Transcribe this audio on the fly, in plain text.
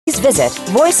visit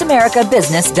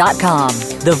voiceamericabusiness.com.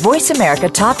 The Voice America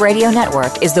Talk Radio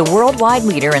Network is the worldwide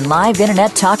leader in live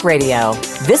Internet talk radio.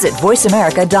 Visit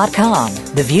voiceamerica.com.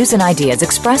 The views and ideas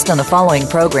expressed on the following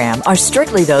program are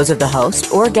strictly those of the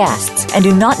host or guests and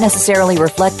do not necessarily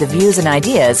reflect the views and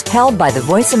ideas held by the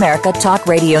Voice America Talk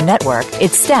Radio Network,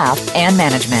 its staff, and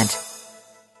management.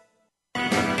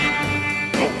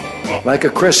 Like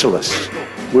a chrysalis,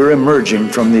 we're emerging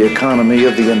from the economy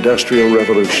of the Industrial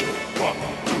Revolution.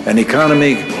 An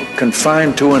economy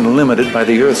confined to and limited by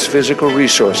the Earth's physical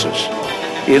resources,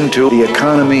 into the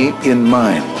economy in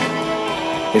mind,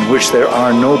 in which there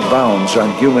are no bounds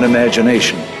on human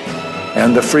imagination,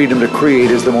 and the freedom to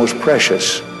create is the most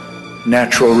precious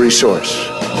natural resource.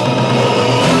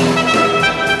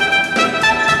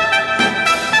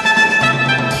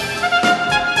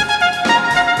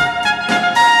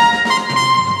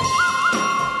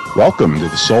 Welcome to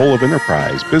the Soul of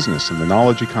Enterprise, Business and the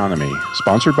Knowledge Economy,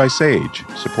 sponsored by SAGE,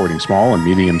 supporting small and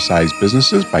medium-sized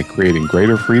businesses by creating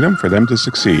greater freedom for them to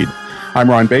succeed. I'm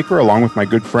Ron Baker, along with my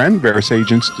good friend,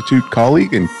 VeraSage Institute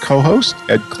colleague and co-host,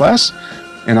 Ed Kless.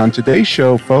 And on today's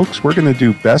show, folks, we're going to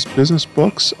do Best Business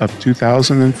Books of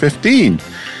 2015.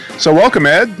 So welcome,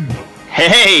 Ed.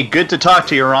 Hey, good to talk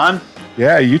to you, Ron.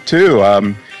 Yeah, you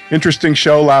too. Interesting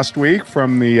show last week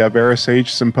from the VeraSage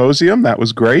Symposium. That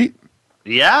was great.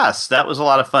 Yes, that was a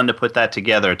lot of fun to put that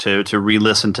together, to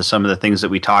re-listen to some of the things that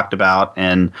we talked about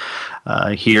and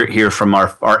hear from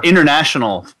our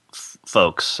international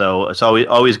folks. So it's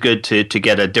always good to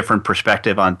get a different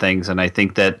perspective on things, and I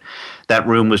think that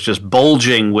room was just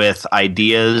bulging with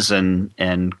ideas and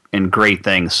great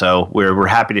things. So we're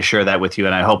happy to share that with you,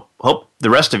 and I hope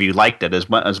the rest of you liked it as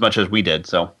much as we did.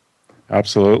 So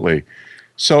absolutely.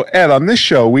 So, Ed, on this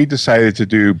show, we decided to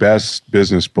do Best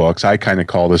Business Books. I kind of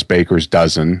call this Baker's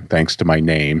Dozen, thanks to my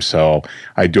name. So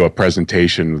I do a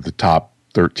presentation of the top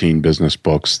 13 business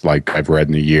books like I've read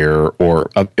in a year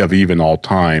or of even all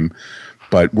time.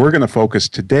 But we're going to focus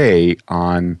today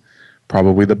on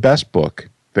probably the best book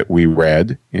that we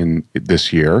read in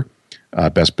this year,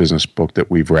 best business book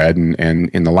that we've read. And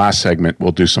in the last segment,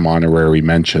 we'll do some honorary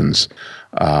mentions.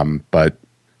 So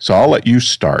I'll let you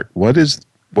start.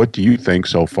 What do you think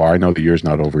so far? I know the year's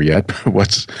not over yet, but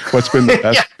what's been the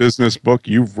best business book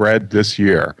you've read this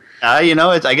year? I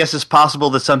guess it's possible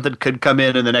that something could come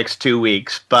in the next 2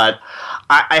 weeks, but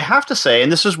I have to say, and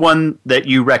this is one that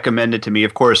you recommended to me.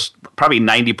 Of course, probably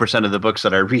 90% of the books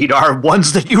that I read are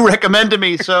ones that you recommend to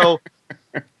me. So,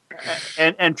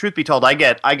 and truth be told, I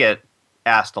get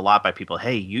asked a lot by people,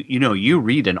 hey, you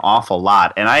read an awful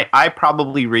lot, and I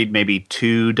probably read maybe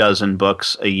 24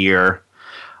 books a year.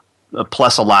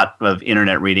 Plus a lot of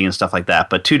internet reading and stuff like that,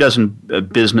 but 24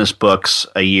 business books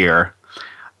a year.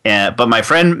 But my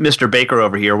friend, Mr. Baker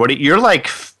over here, you're like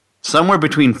somewhere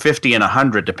between 50 and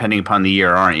 100, depending upon the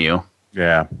year, aren't you?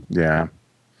 Yeah.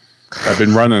 I've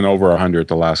been running over 100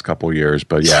 the last couple of years,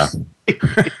 but yeah.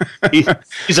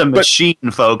 He's a machine,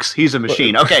 folks. He's a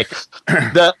machine. Okay.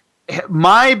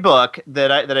 My book that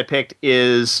I picked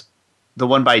is the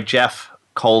one by Jeff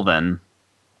Colvin.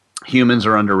 Humans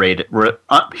are underrated.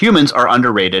 Humans are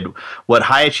underrated. What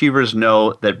high achievers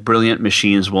know that brilliant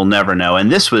machines will never know.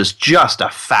 And this was just a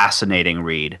fascinating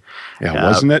read. Yeah,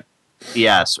 wasn't it?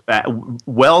 Yes.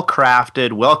 Well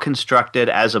crafted, well constructed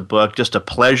as a book. Just a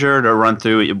pleasure to run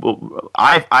through.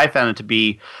 I found it to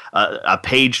be a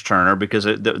page turner because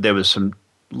there was some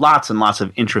lots and lots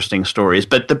of interesting stories.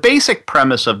 But the basic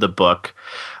premise of the book,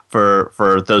 for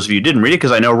those of you who didn't read it,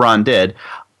 because I know Ron did,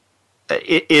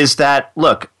 is that,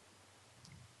 look,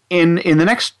 in the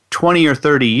next 20 or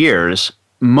 30 years,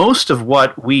 most of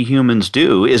what we humans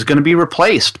do is going to be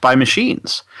replaced by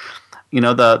machines.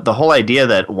 The whole idea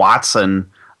that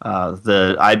Watson,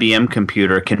 the IBM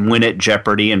computer, can win at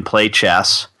Jeopardy and play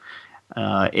chess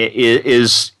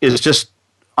is just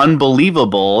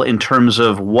unbelievable in terms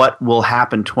of what will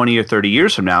happen 20 or 30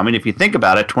 years from now. I mean, if you think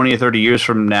about it, 20 or 30 years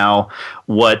from now,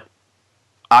 what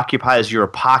occupies your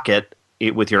pocket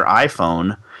with your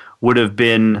iPhone would have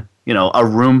been a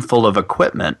room full of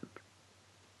equipment,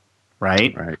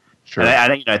 right? Right. Sure.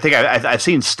 And I think I've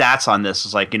seen stats on this.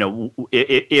 It's like, if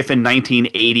in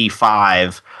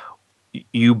 1985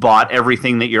 you bought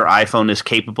everything that your iPhone is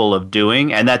capable of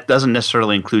doing, and that doesn't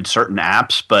necessarily include certain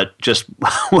apps, but just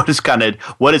what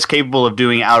it's capable of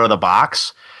doing out of the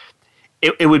box,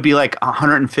 it would be like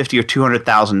 $150,000 or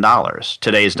 $200,000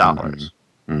 today's dollars.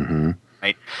 Mm-hmm.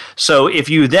 Right. So if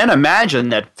you then imagine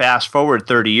that fast forward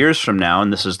 30 years from now,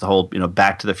 and this is the whole,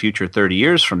 Back to the Future 30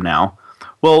 years from now,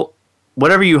 well,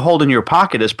 whatever you hold in your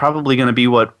pocket is probably going to be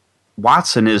what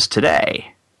Watson is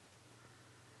today.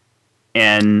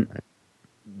 And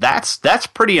that's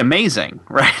pretty amazing,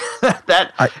 right?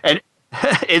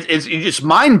 It's just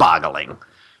mind-boggling.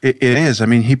 It is. I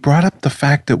mean, he brought up the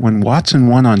fact that when Watson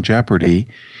won on Jeopardy,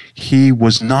 he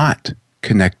was not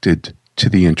connected to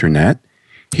the internet.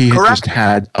 He had just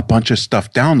had a bunch of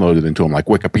stuff downloaded into him, like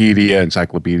Wikipedia,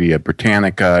 Encyclopedia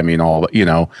Britannica. I mean,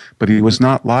 but he was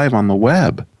not live on the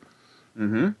web.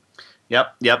 Mm-hmm.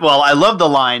 Yep. Well, I love the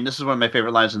line. This is one of my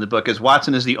favorite lines in the book, is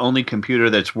Watson is the only computer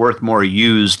that's worth more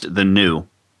used than new.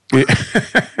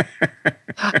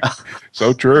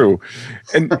 So true.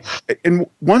 And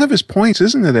one of his points,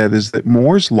 isn't it, Ed, is that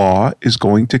Moore's law is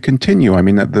going to continue. I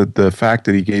mean, the fact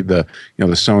that he gave the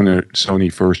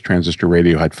Sony first transistor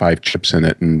radio had 5 chips in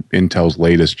it, and Intel's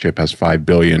latest chip has 5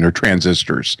 billion, or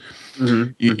transistors.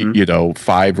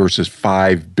 5 versus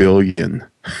 5 billion.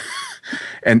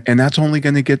 And that's only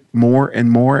going to get more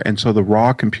and more. And so the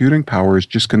raw computing power is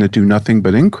just going to do nothing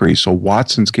but increase. So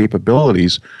Watson's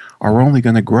capabilities are only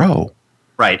going to grow.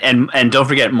 Right. And don't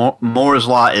forget, Moore's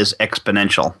law is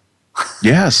exponential.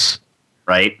 Yes.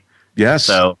 Right? Yes.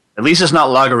 So at least it's not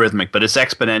logarithmic, but it's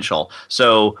exponential.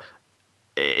 So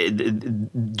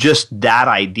just that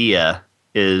idea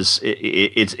is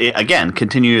it's again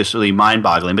continuously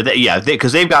mind-boggling. But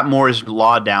because they've got Moore's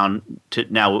law down to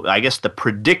now. I guess the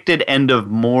predicted end of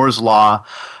Moore's law,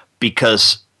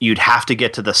 because you'd have to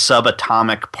get to the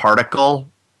subatomic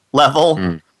particle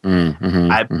level.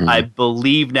 I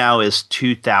believe now is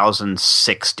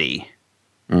 2060.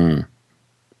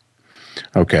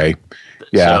 Okay.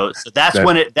 Yeah. So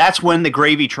that's when the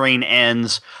gravy train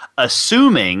ends,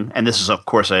 assuming, and this is of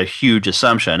course a huge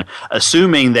assumption,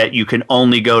 assuming that you can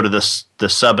only go to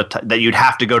that you'd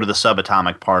have to go to the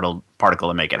subatomic particle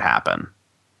to make it happen.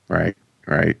 Right.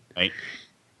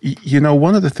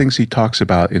 One of the things he talks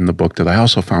about in the book that I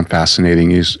also found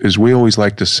fascinating is we always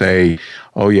like to say,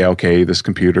 oh yeah, okay, this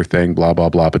computer thing, blah blah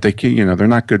blah, but they're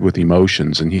not good with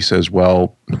emotions. And he says,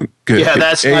 well, good. Yeah,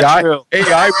 that's not true.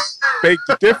 AI beg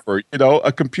to differ.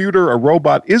 A computer, a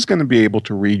robot is going to be able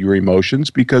to read your emotions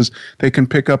because they can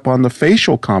pick up on the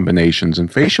facial combinations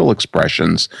and facial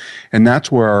expressions, and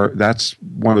that's one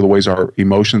of the ways our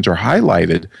emotions are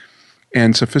highlighted.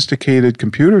 And sophisticated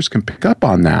computers can pick up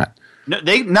on that. No,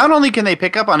 they not only can they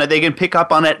pick up on it, they can pick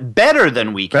up on it better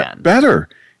than we can. Better,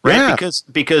 right? Yeah.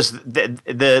 Because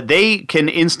they can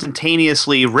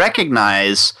instantaneously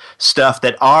recognize stuff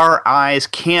that our eyes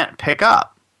can't pick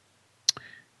up.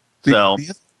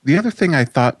 The other thing I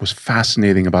thought was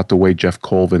fascinating about the way Jeff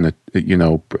Colvin,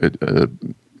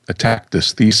 attacked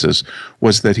this thesis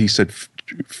was that he said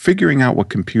figuring out what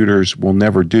computers will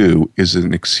never do is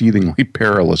an exceedingly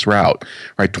perilous route.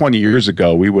 Right? 20 years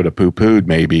ago, we would have poo-pooed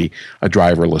maybe a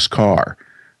driverless car,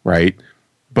 right?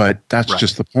 But that's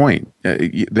just the point.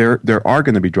 There are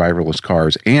going to be driverless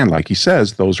cars, and like he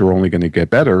says, those are only going to get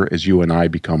better as you and I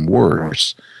become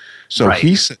worse. So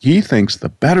he thinks the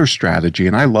better strategy,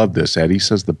 and I love this, Ed, he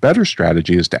says the better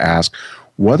strategy is to ask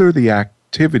what are the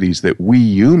activities that we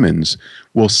humans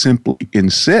will simply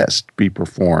insist be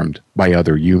performed by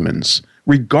other humans,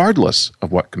 regardless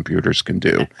of what computers can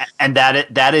do. And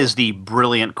that is the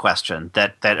brilliant question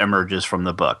that emerges from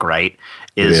the book, right?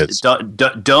 Is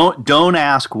don't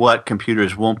ask what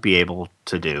computers won't be able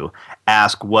to do.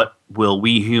 Ask what will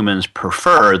we humans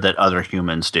prefer that other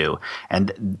humans do.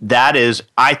 And that is,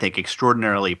 I think,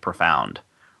 extraordinarily profound,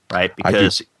 right?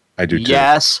 Because I do too.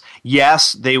 Yes,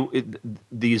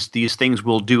 these things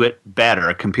will do it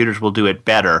better. Computers will do it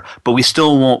better, but we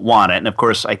still won't want it. And of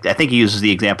course, I think he uses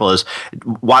the example as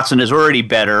Watson is already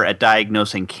better at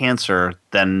diagnosing cancer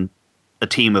than a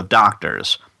team of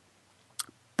doctors.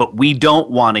 But we don't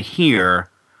want to hear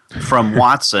from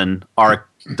Watson our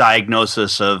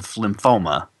diagnosis of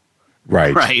lymphoma.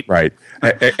 Right.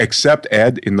 Except,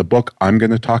 Ed, in the book I'm going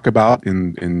to talk about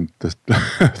in the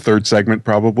third segment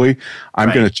probably,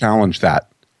 I'm going to challenge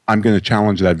that. I'm going to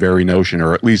challenge that very notion,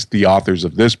 or at least the authors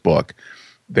of this book,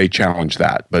 they challenge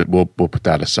that. But we'll put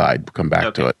that aside. We'll come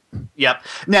back to it. Yep.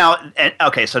 Now,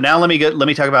 so now let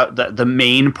me talk about the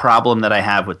main problem that I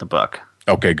have with the book.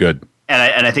 Okay, good.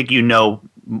 And I think you know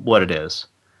what it is.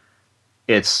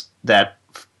 It's that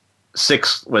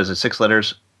 6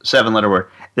 letters, 7-letter word.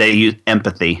 They use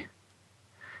empathy.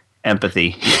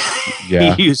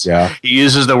 Yeah, he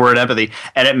uses the word empathy,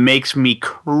 and it makes me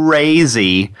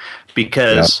crazy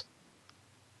because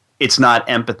it's not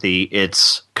empathy;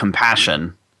 it's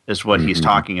compassion, is what he's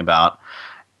talking about.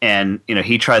 And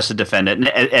he tries to defend it,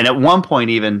 and at one point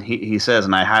even he says,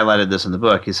 and I highlighted this in the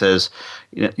book. He says,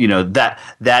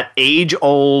 that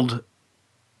age-old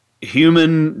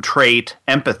human trait,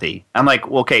 empathy. I'm like,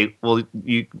 okay, well,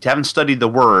 you haven't studied the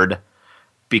word.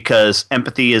 Because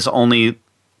empathy is only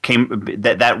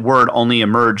that word only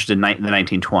emerged in the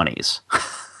 1920s,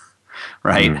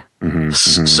 right?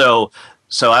 So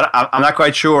I'm not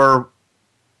quite sure.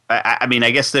 I mean,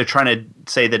 I guess they're trying to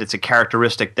say that it's a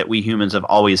characteristic that we humans have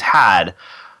always had,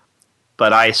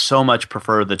 but I so much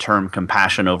prefer the term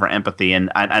compassion over empathy,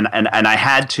 and I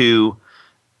had to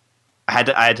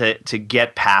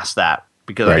get past that.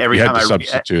 Because every time I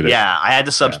substitute it. Yeah, I had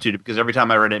to substitute it because every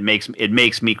time I read it, it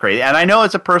makes me crazy. And I know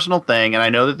it's a personal thing, and I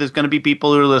know that there's going to be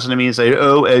people who are listening to me and say,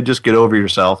 "Oh, Ed, just get over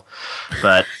yourself."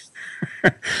 But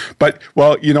but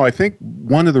well, I think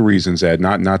one of the reasons, Ed,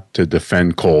 not to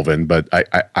defend Colvin, but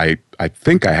I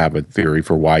think I have a theory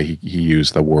for why he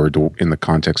used the word in the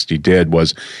context he did,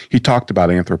 was he talked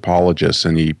about anthropologists,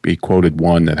 and he quoted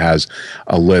one that has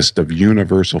a list of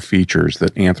universal features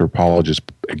that anthropologists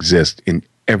exist in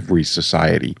every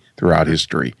society throughout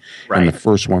history. Right. And the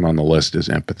first one on the list is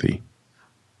empathy.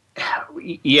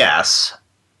 Yes.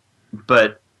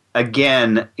 But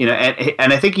again,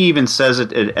 and I think he even says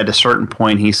it at a certain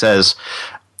point. He says,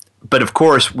 but of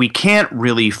course, we can't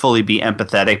really fully be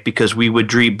empathetic because we would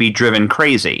be driven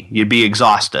crazy. You'd be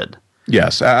exhausted.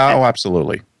 Yes.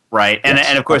 Absolutely. Right. Yes,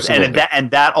 and of course, absolutely.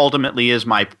 and that ultimately is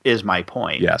my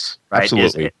point. Yes. Right?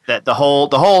 Absolutely. That the whole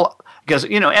because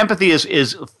empathy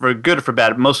is for good or for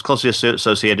bad most closely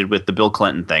associated with the Bill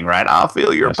Clinton thing, right? I'll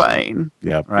feel your pain.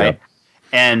 Yeah. Right. Yep.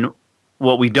 And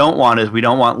what we don't want is we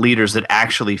don't want leaders that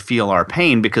actually feel our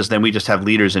pain, because then we just have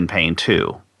leaders in pain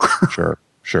too. Sure.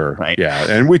 Right. Yeah.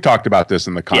 And we talked about this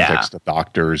in the context of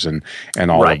doctors and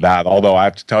all of that. Although I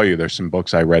have to tell you, there's some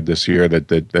books I read this year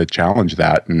that challenge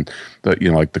that, and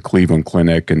like the Cleveland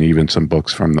Clinic, and even some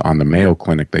books on the Mayo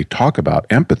Clinic, they talk about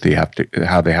empathy,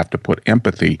 how they have to put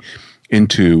empathy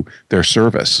into their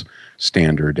service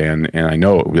standard. And I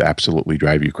know it would absolutely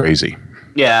drive you crazy.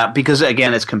 Yeah, because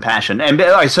again, it's compassion, and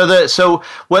so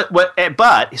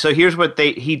here's what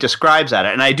he describes at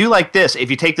it, and I do like this. If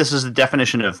you take this as the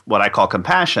definition of what I call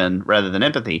compassion rather than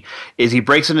empathy, is he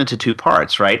breaks it into two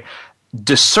parts, right?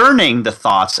 Discerning the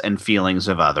thoughts and feelings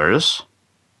of others,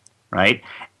 right,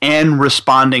 and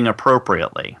responding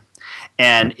appropriately.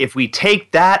 And if we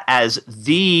take that as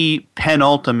the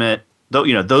penultimate,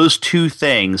 those two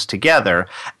things together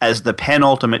as the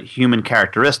penultimate human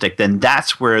characteristic, then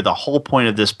that's where the whole point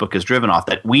of this book is driven off,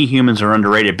 that we humans are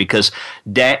underrated, because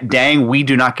dang, we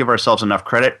do not give ourselves enough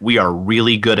credit. We are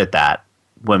really good at that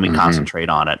when we concentrate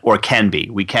on it, or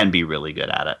we can be really good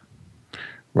at it.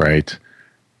 Right.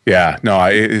 Yeah, no,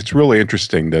 it's really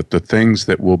interesting that the things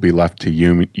that will be left to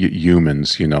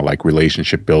humans, like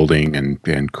relationship building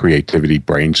and creativity,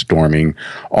 brainstorming,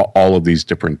 all of these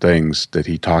different things that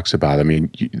he talks about. I mean,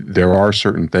 there are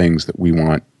certain things that we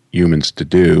want humans to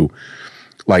do,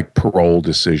 like parole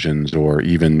decisions, or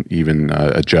even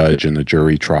a judge in a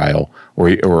jury trial,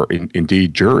 or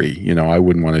indeed jury. I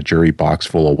wouldn't want a jury box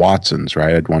full of Watsons,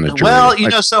 right? I'd want a jury.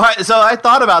 Well, so I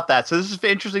thought about that. So this is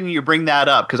interesting that you bring that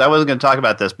up, because I wasn't going to talk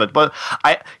about this, but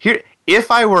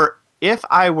if I were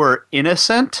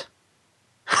innocent,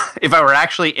 if I were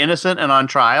actually innocent and on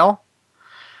trial,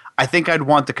 I think I'd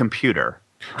want the computer.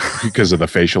 Because of the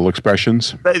facial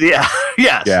expressions? Yeah.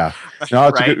 Yes. Yeah.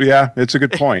 No, it's a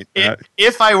good point.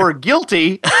 If I were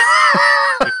guilty,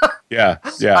 yeah.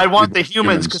 I want the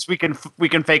humans, because we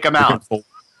can fake them out.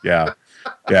 Yeah.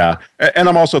 And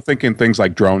I'm also thinking things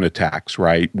like drone attacks,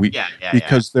 right?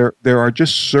 Because there are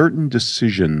just certain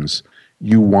decisions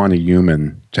you want a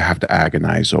human to have to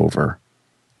agonize over,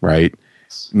 right?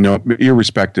 No,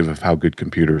 irrespective of how good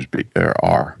computers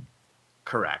are.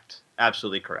 Correct.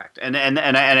 Absolutely correct. And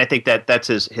I think that's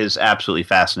his absolutely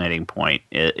fascinating point,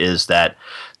 is that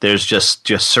there's just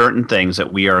certain things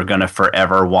that we are going to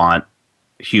forever want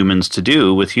humans to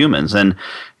do with humans. And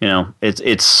there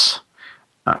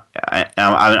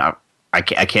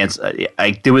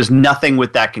was nothing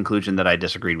with that conclusion that I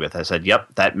disagreed with. I said, yep,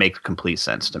 that makes complete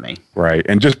sense to me. Right.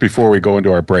 And just before we go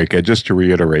into our break, just to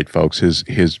reiterate, folks,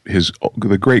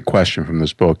 the great question from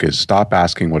this book is, stop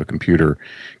asking what a computer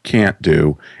can't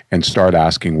do and start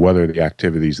asking whether the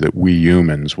activities that we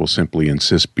humans will simply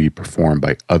insist be performed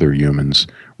by other humans,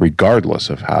 regardless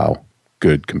of how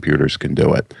good computers can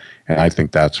do it. And I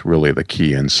think that's really the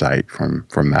key insight from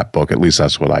that book. At least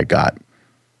that's what I got.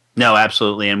 No,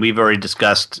 absolutely. And we've already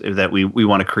discussed that we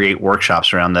want to create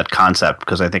workshops around that concept,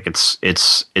 because I think it's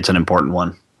an important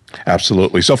one.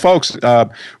 Absolutely. So, folks,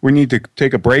 we need to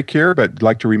take a break here, but I'd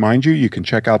like to remind you can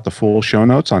check out the full show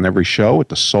notes on every show at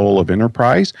the Soul of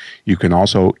Enterprise. You can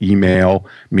also email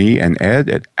me and Ed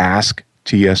at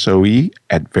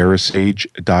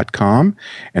asktsoe@verasage.com.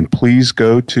 And please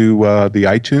go to the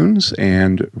iTunes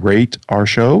and rate our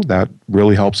show. That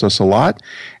really helps us a lot.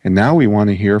 And now we want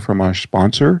to hear from our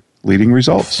sponsor, leading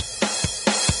results.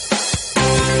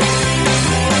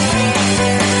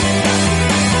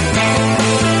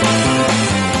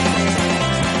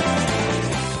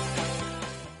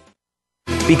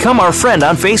 Become our friend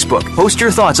on Facebook. Post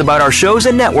your thoughts about our shows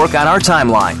and network on our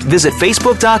timeline. Visit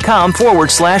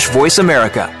facebook.com/Voice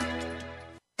America.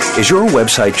 Is your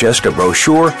website just a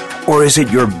brochure, or is it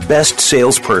your best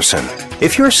salesperson?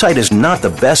 If your site is not the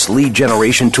best lead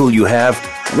generation tool you have,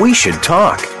 we should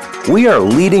talk. We are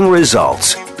Leading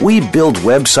Results. We build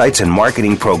websites and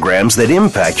marketing programs that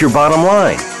impact your bottom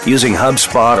line. Using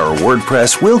HubSpot or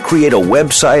WordPress, we'll create a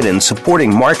website and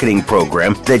supporting marketing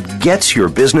program that gets your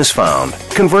business found,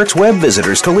 converts web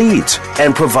visitors to leads,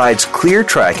 and provides clear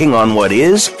tracking on what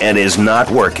is and is not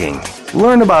working.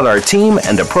 Learn about our team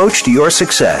and approach to your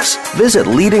success. Visit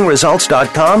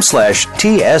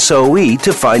leadingresults.com/TSOE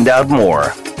to find out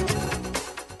more.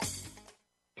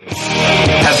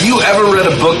 Have you ever read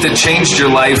a book that changed your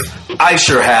life? I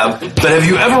sure have. But have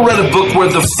you ever read a book where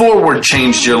the foreword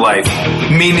changed your life?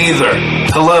 Me neither.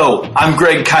 Hello, I'm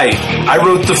Greg Kite. I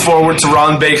wrote the foreword to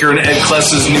Ron Baker and Ed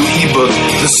Kless's new ebook,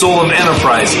 The Soul of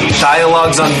Enterprise,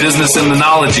 Dialogues on Business and the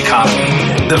Knowledge Economy.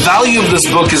 The value of this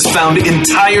book is found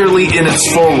entirely in its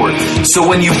foreword. So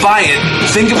when you buy it,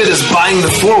 think of it as buying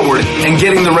the foreword and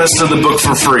getting the rest of the book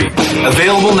for free.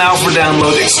 Available now for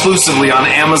download exclusively on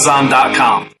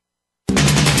Amazon.com.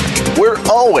 We're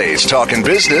always talking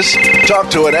business. Talk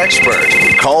to an expert.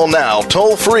 Call now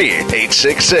toll free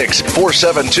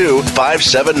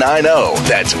 866-472-5790.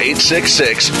 That's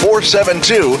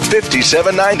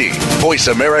 866-472-5790. Voice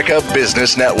America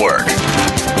Business Network.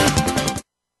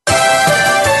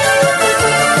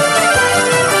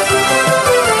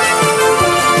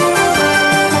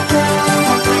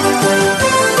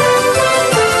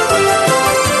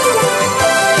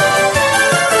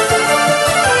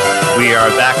 We are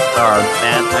back with our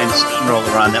Mankind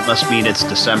Steamroller on. That must mean it's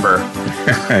December.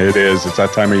 It is. It's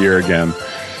that time of year again.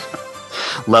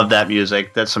 Love that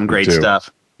music. That's some great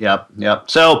stuff. Yep.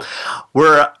 So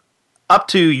we're up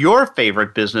to your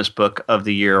favorite business book of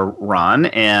the year, Ron.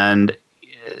 And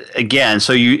again,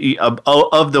 so you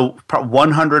of the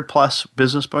 100 plus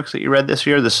business books that you read this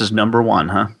year, this is number one,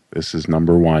 huh? This is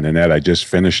number one. And Ed, I just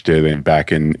finished it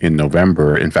back in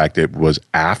November. In fact, it was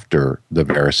after the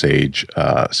VeraSage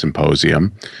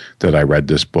symposium that I read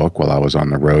this book while I was on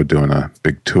the road doing a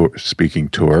big speaking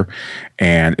tour.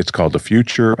 And it's called The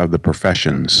Future of the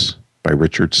Professions by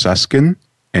Richard Susskind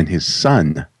and his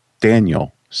son,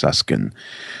 Daniel Susskind.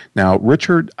 Now,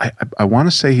 Richard, I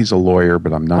want to say he's a lawyer,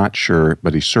 but I'm not sure.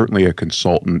 But he's certainly a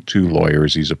consultant to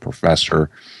lawyers. He's a professor.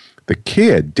 The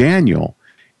kid, Daniel,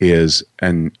 is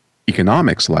an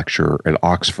economics lecturer at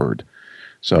Oxford.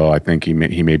 So I think he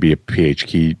may be a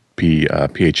PhD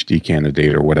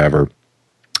candidate or whatever.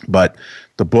 But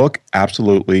the book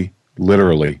absolutely,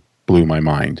 literally blew my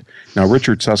mind. Now,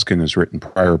 Richard Susskind has written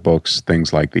prior books,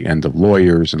 things like The End of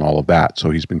Lawyers and all of that. So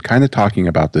he's been kind of talking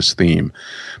about this theme.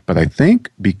 But I think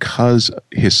because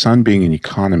his son being an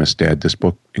economist, Dad, this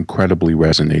book incredibly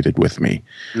resonated with me.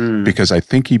 Because I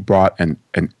think he brought an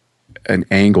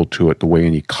angle to it the way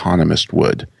an economist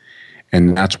would.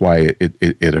 And that's why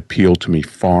it appealed to me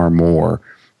far more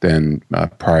than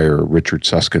prior Richard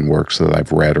Susskind works that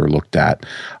I've read or looked at.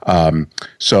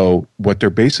 So what they're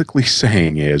basically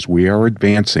saying is we are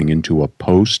advancing into a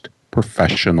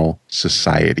post-professional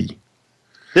society.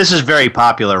 This is very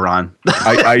popular, Ron.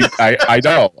 I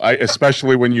know,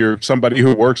 especially when you're somebody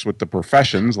who works with the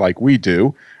professions like we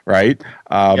do, right?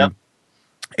 Yep.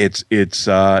 It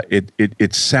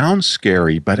sounds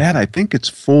scary, but Ed, I think it's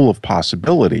full of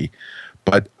possibility.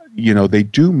 But they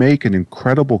do make an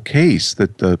incredible case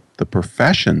that the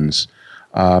professions,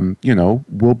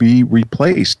 will be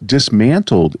replaced,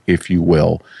 dismantled, if you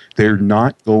will. They're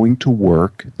not going to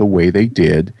work the way they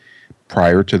did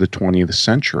prior to the 20th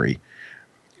century.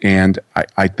 And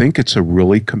I think it's a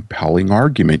really compelling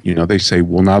argument. They say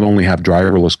we'll not only have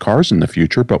driverless cars in the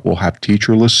future, but we'll have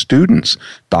teacherless students,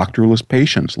 doctorless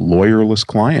patients, lawyerless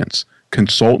clients,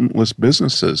 consultantless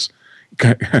businesses,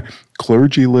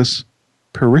 clergyless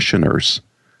parishioners.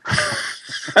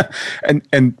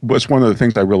 and what's one of the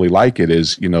things I really like it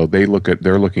is, they're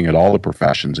looking at all the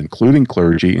professions, including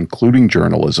clergy, including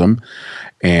journalism,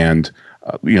 and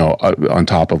on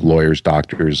top of lawyers,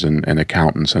 doctors, and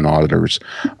accountants and auditors.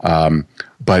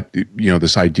 But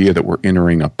this idea that we're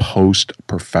entering a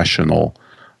post-professional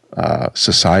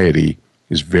society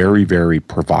is very, very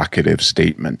provocative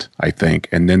statement, I think.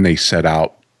 And then they set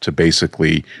out to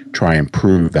basically try and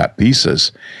prove that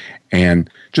thesis. And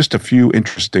just a few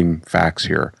interesting facts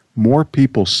here. More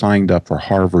people signed up for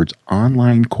Harvard's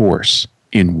online course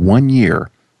in 1 year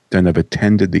than have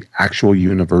attended the actual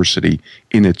university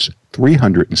in its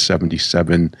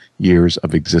 377 years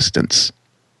of existence.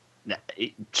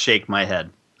 Shake my head.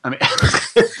 I mean,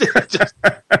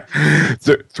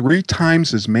 three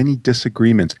times as many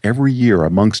disagreements every year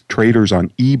amongst traders on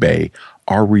eBay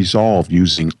are resolved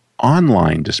using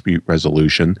online dispute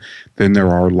resolution than there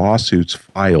are lawsuits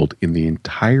filed in the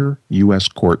entire U.S.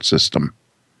 court system.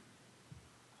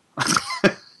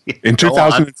 In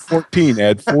 2014,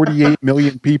 Ed, 48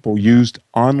 million people used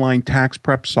online tax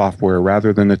prep software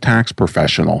rather than a tax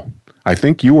professional. I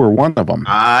think you were one of them.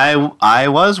 I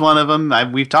was one of them.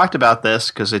 We've talked about this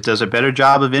because it does a better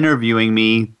job of interviewing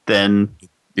me than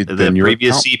the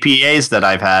previous CPAs that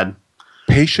I've had.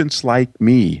 Patients like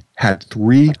me had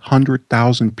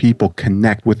 300,000 people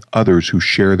connect with others who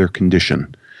share their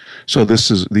condition. So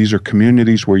these are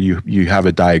communities where you have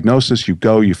a diagnosis, you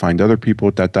go, you find other people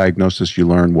with that diagnosis, you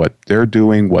learn what they're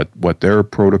doing, what their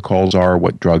protocols are,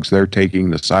 what drugs they're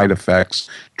taking, the side effects,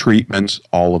 treatments,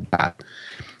 all of that.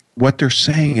 What they're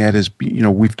saying, Ed, is,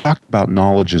 we've talked about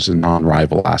knowledge as a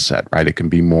non-rival asset, right? It can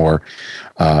be more,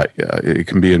 it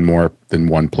can be in more than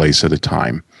one place at a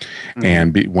time. Mm-hmm.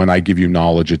 And when I give you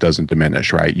knowledge, it doesn't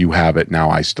diminish, right? You have it, now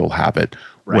I still have it.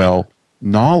 Right. Well,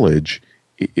 knowledge,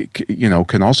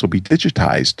 can also be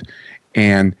digitized.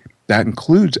 And that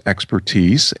includes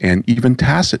expertise, and even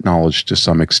tacit knowledge to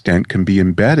some extent can be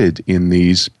embedded in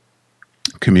these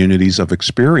communities of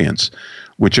experience,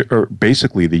 which are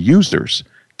basically the users.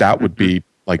 That would be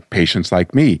like patients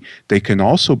like me. They can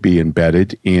also be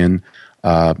embedded in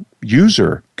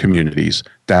user communities.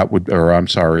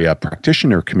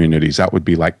 Practitioner communities. That would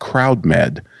be like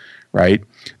CrowdMed, right?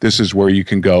 This is where you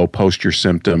can go post your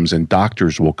symptoms and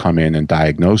doctors will come in and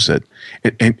diagnose it,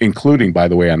 including, by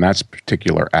the way, on that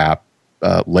particular app,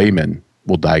 laymen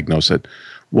will diagnose it.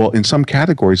 Well, in some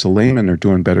categories, the laymen are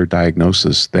doing better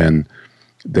diagnosis than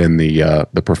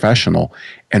the professional.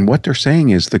 And what they're saying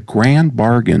is the grand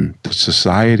bargain the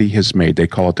society has made, they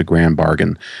call it the grand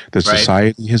bargain,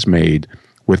 society has made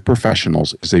with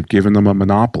professionals is they've given them a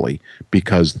monopoly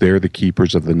because they're the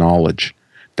keepers of the knowledge.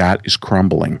 That is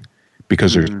crumbling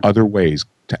because there's other ways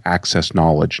to access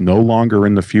knowledge. No longer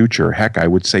in the future, heck, I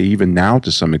would say even now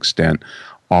to some extent,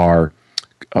 are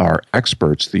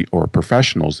experts or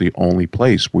professionals the only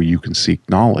place where you can seek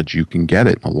knowledge. You can get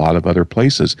it in a lot of other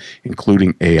places,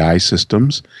 including AI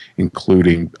systems,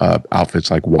 including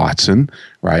outfits like Watson,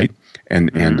 right?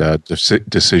 And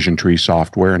decision tree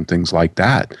software and things like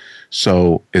that.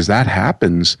 So as that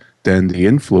happens, then the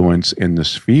influence in the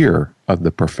sphere of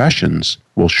the professions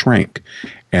will shrink.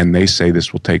 And they say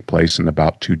this will take place in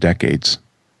about 2 decades.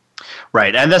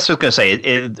 Right. And that's what I was going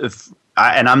to say.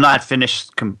 And I'm not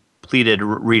completed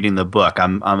reading the book.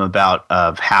 I'm about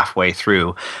halfway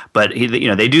through, but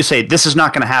they do say this is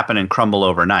not going to happen and crumble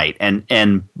overnight.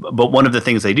 But one of the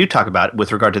things they do talk about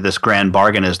with regard to this grand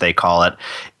bargain, as they call it,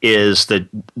 is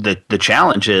the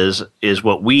challenge is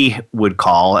what we would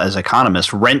call as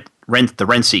economists rent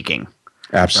seeking.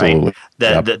 Absolutely.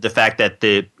 Right? The fact that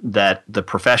the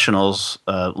professionals,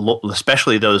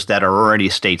 especially those that are already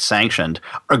state sanctioned,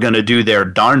 are going to do their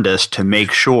darndest to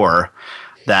make sure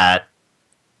that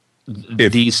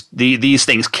these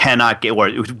things cannot get or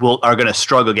are going to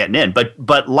struggle getting in.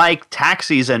 But like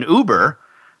taxis and Uber,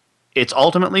 it's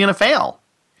ultimately going to fail.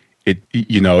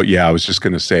 I was just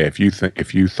going to say, if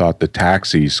you thought the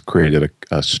taxis created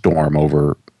a storm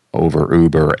over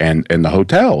Uber and the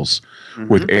hotels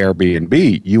with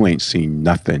Airbnb, you ain't seen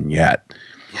nothing yet.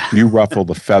 You ruffle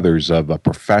the feathers of a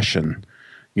profession,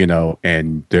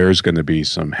 and there's going to be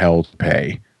some hell to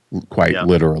pay, quite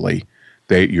literally.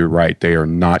 You're right. They are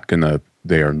not going to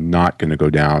go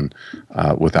down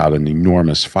without an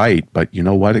enormous fight. But you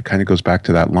know what? It kind of goes back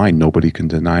to that line. Nobody can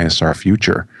deny us our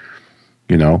future.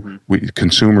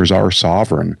 Consumers are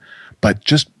sovereign. But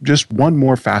just one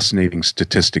more fascinating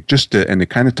statistic, and it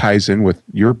kind of ties in with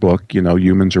your book.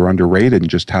 Humans are underrated, and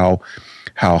just how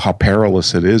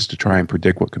perilous it is to try and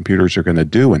predict what computers are going to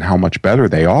do, and how much better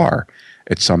they are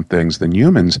at some things than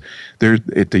humans. There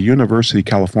at the University of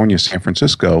California, San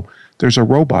Francisco, there's a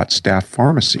robot staff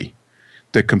pharmacy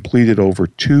that completed over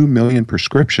 2 million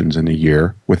prescriptions in a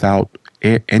year without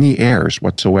any errors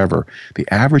whatsoever. The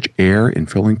average error in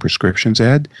filling prescriptions,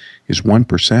 Ed, is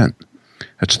 1%.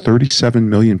 That's 37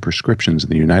 million prescriptions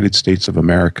in the United States of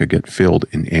America get filled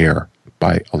in error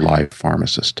by a live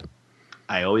pharmacist.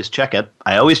 I always check it.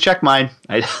 I always check mine.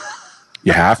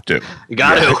 You have to. You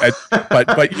got to.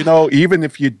 But even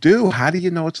if you do, how do you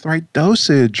know it's the right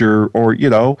dosage?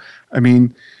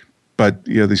 But But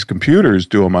these computers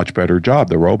do a much better job.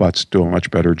 The robots do a much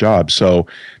better job. So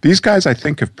these guys, I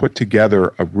think, have put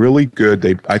together a really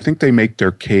good. I think they make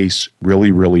their case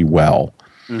really, really well.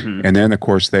 Mm-hmm. And then, of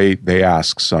course, they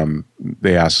ask some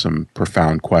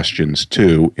profound questions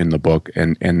too in the book.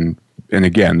 And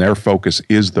again, their focus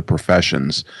is the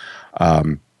professions.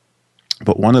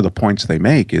 But one of the points they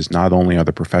make is not only are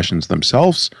the professions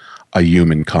themselves a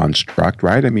human construct,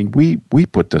 right? I mean, we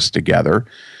put this together.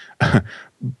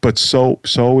 But so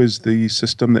is the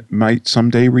system that might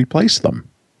someday replace them.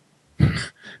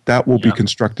 That will be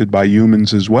constructed by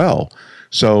humans as well.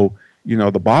 So,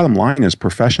 the bottom line is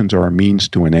professions are a means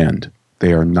to an end.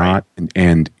 They are not an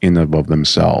end in and of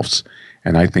themselves.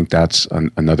 And I think that's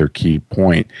another key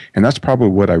point. And that's probably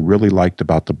what I really liked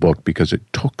about the book, because it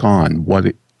took on what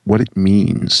it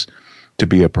means to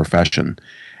be a profession.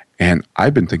 And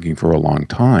I've been thinking for a long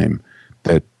time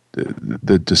that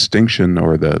the distinction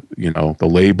or the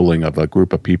labeling of a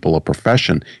group of people, a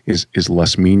profession, is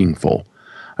less meaningful.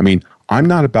 I mean, I'm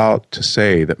not about to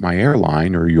say that my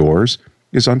airline or yours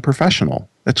is unprofessional.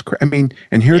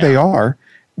 And here they are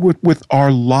with our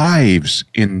lives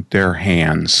in their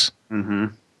hands. Mm-hmm.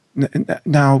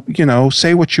 Now,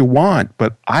 say what you want,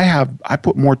 but I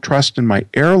put more trust in my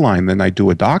airline than I do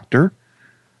a doctor.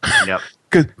 Yep.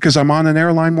 Because I'm on an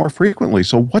airline more frequently.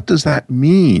 So what does that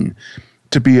mean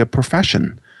to be a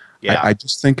profession? Yeah. I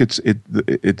just think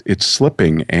it's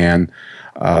slipping, and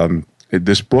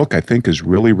this book, I think, is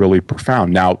really, really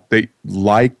profound. Now, they,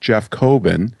 like Jeff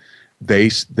Coben,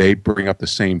 they bring up the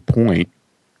same point,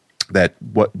 that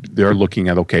what they're looking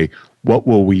at, okay, what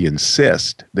will we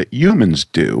insist that humans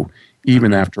do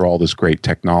even after all this great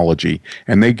technology?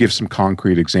 And they give some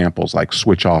concrete examples, like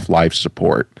switch off life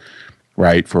support,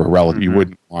 right, for a relative. Mm-hmm. You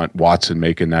wouldn't want Watson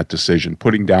making that decision,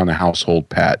 putting down a household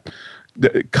pet.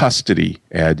 The custody,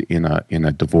 Ed, in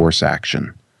a divorce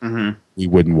action. Mm-hmm. We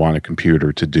wouldn't want a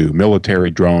computer to do.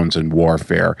 Military drones and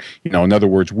warfare. In other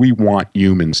words, we want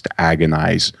humans to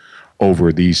agonize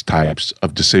over these types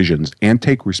of decisions and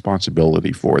take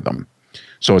responsibility for them.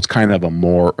 So it's kind of a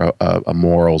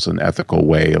morals and ethical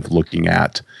way of looking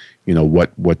at,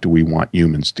 what do we want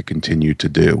humans to continue to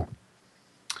do.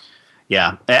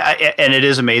 Yeah, and it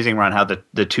is amazing, Ron, how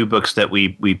the two books that we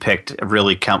picked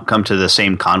really come to the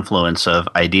same confluence of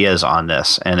ideas on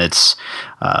this, and it's,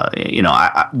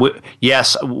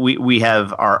 yes, we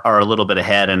have are a little bit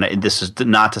ahead, and this is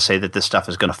not to say that this stuff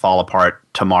is going to fall apart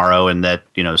tomorrow, and that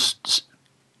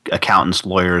accountants,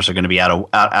 lawyers are going to be out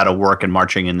of work and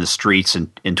marching in the streets in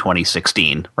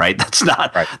 2016, right? That's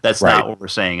not not what we're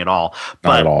saying at all. But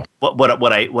not at all.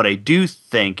 What I do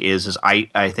think is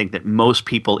I think that most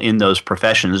people in those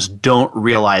professions don't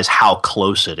realize how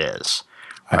close it is,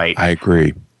 right? I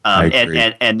agree.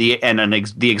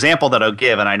 The example that I'll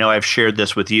give, and I know I've shared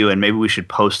this with you, and maybe we should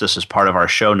post this as part of our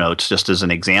show notes, just as an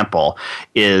example,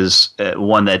 is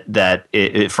one that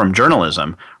from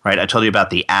journalism, right? I told you about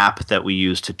the app that we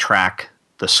use to track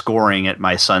the scoring at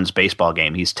my son's baseball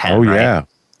game. He's 10. Oh, right?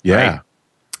 Yeah. Right?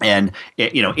 And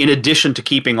in addition to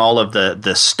keeping all of the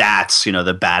stats,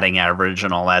 the batting average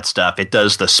and all that stuff, it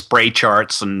does the spray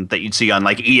charts and that you'd see on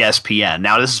like ESPN.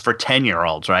 Now this is for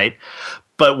 10-year-olds, right?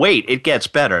 But wait, it gets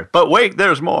better. But wait,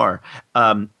 there's more.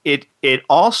 It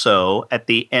also, at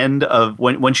the end of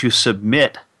once you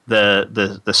submit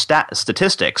the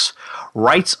statistics,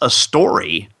 writes a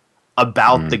story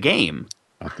about the game.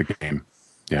 About the game,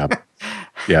 yeah,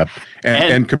 yeah.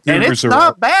 And computers and it's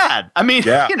not bad. I mean,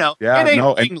 it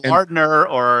ain't Lardner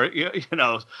or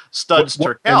Studs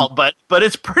Terkel, but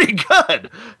it's pretty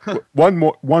good.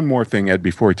 One more thing, Ed,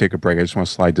 before we take a break, I just want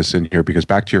to slide this in here, because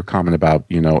back to your comment about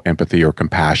empathy or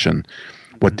compassion.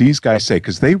 What these guys say,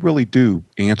 because they really do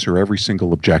answer every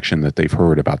single objection that they've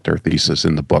heard about their thesis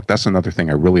in the book. That's another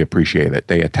thing I really appreciate. It.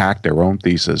 They attack their own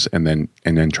thesis and then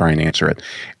try and answer it.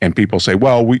 And people say,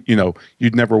 well,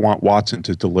 you'd never want Watson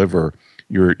to deliver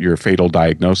your fatal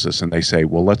diagnosis. And they say,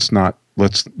 well, let's not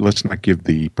give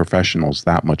the professionals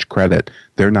that much credit.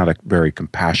 They're not a very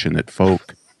compassionate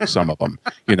folk. Some of them,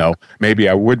 maybe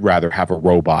I would rather have a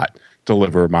robot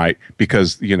deliver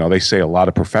because they say a lot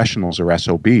of professionals are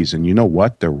SOBs, and you know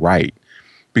what? They're right.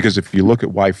 Because if you look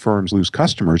at why firms lose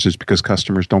customers, it's because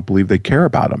customers don't believe they care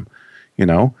about them,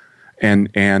 and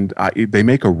they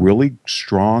make a really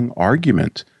strong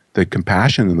argument that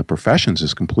compassion in the professions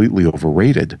is completely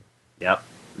overrated. Yep.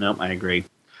 No, I agree.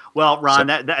 Well, Ron,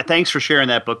 thanks for sharing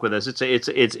that book with us.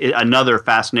 It's another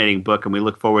fascinating book, and we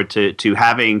look forward to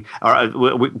having.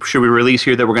 Should we release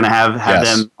here that we're going to have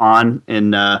them on?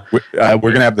 We're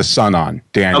going to have the son on.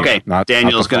 Daniel. Okay,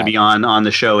 Daniel's going to be on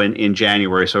the show in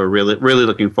January, so we're really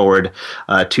looking forward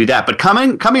to that. But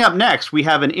coming up next, we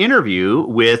have an interview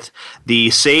with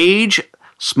the Sage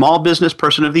Small Business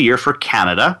Person of the Year for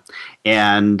Canada.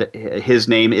 And his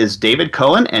name is David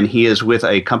Cohen, and he is with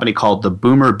a company called the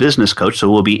Boomer Business Coach. So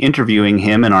we'll be interviewing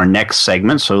him in our next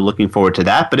segment. So looking forward to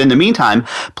that. But in the meantime,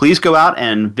 please go out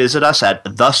and visit us at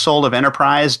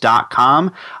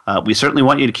thesoulofenterprise.com. We certainly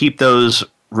want you to keep those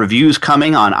reviews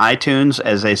coming on iTunes.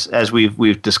 As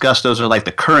we've discussed, those are like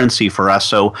the currency for us.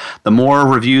 So the more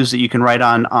reviews that you can write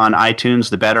on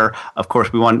iTunes, the better. Of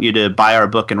course, we want you to buy our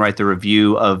book and write the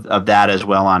review of that as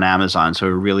well on Amazon. So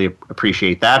we really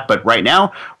appreciate that. But right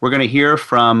now, we're going to hear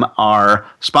from our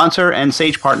sponsor and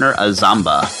Sage partner,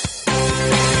 Azamba.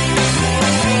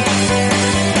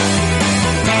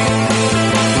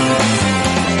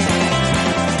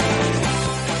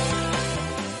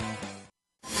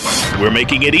 We're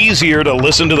making it easier to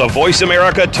listen to the Voice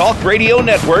America Talk Radio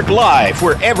Network live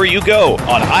wherever you go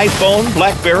on iPhone,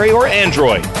 BlackBerry, or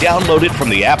Android. Download it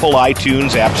from the Apple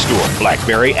iTunes App Store,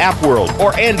 BlackBerry App World,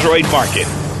 or Android Market.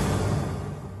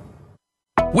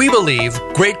 We believe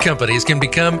great companies can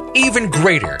become even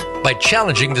greater by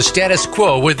challenging the status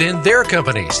quo within their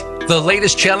companies. The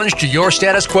latest challenge to your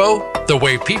status quo? The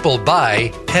way people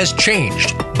buy has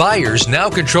changed. Buyers now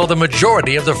control the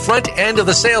majority of the front end of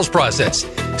the sales process.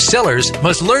 Sellers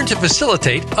must learn to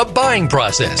facilitate a buying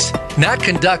process, not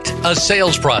conduct a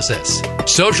sales process.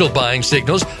 Social buying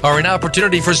signals are an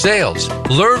opportunity for sales.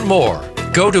 Learn more.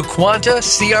 Go to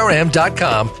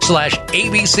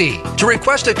quantacrm.com/ABC to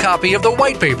request a copy of the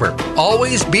white paper,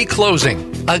 Always Be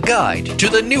Closing, a guide to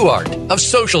the new art of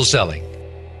social selling.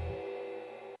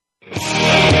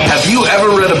 Have you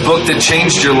ever read a book that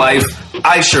changed your life?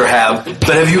 I sure have.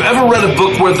 But have you ever read a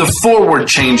book where the foreword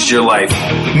changed your life?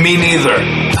 Me neither.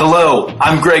 Hello,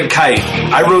 I'm Greg Kite.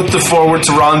 I wrote the foreword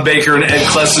to Ron Baker and Ed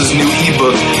Kless's new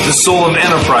ebook, The Soul of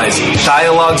Enterprise,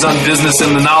 Dialogues on Business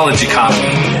and the Knowledge Economy.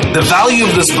 The value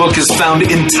of this book is found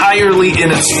entirely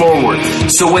in its foreword.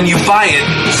 So when you buy it,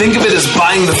 think of it as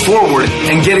buying the foreword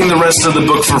and getting the rest of the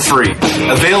book for free.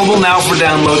 Available now for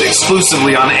download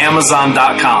exclusively on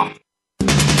Amazon.com.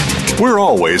 We're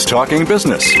always talking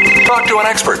business. Talk to an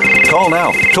expert. Call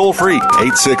now, toll free,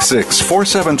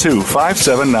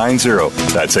 866-472-5790.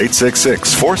 That's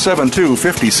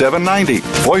 866-472-5790.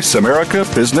 Voice America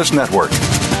Business Network.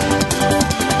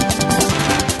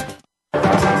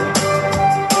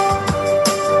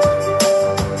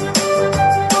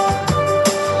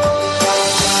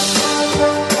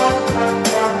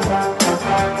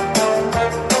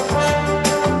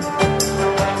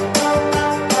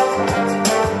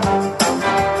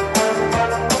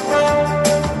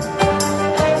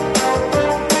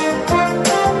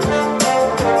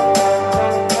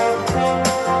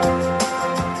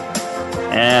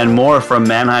 More from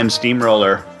Mannheim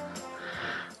Steamroller.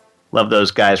 Love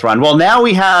those guys, Ron. Well, now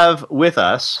we have with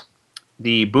us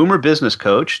the Boomer Business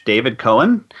Coach, David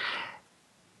Cohen.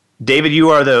 David, you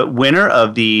are the winner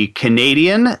of the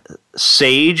Canadian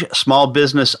Sage Small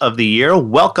Business of the Year.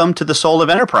 Welcome to the Soul of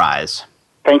Enterprise.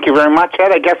 Thank you very much,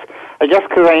 Ed. I guess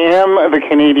because I am the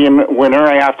Canadian winner,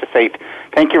 I have to say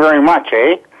thank you very much,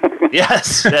 eh?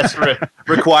 Yes, that's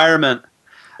requirement.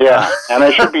 Yeah, and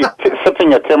I should be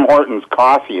sipping a Tim Hortons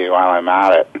coffee while I'm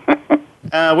at it.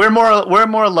 We're more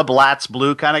LeBlat's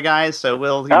Blue kind of guys, so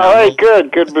we'll. All right,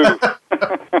 good move.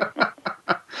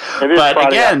 It is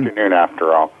Friday afternoon,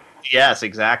 after all. Yes,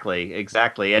 exactly.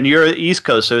 And you're East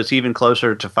Coast, so it's even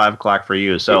closer to 5 o'clock for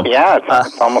you. So yeah,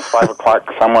 it's almost 5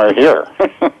 o'clock somewhere here.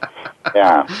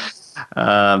 Yeah.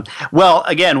 Well,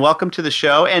 again, welcome to the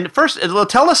show. And first,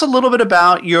 tell us a little bit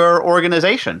about your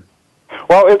organization.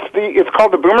 Well, it's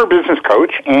called the Boomer Business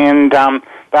Coach, and the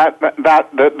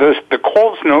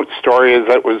Coles Note story is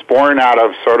that it was born out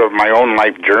of sort of my own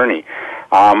life journey,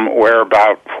 where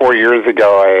about 4 years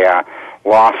ago I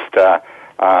lost a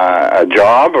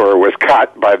job, or was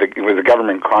cut it was a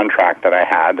government contract that I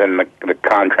had, and the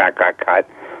contract got cut.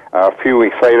 A few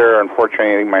weeks later,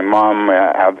 unfortunately, my mom,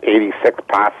 at 86,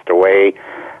 passed away,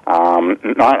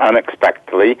 not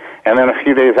unexpectedly, and then a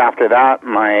few days after that,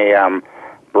 my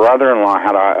brother-in-law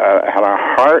had a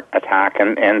heart attack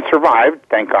and survived,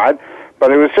 thank God.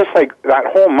 But it was just like that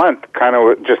whole month kind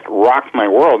of just rocked my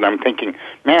world. And I'm thinking,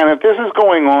 man, if this is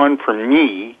going on for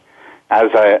me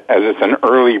as an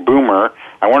early boomer,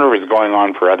 I wonder if it's going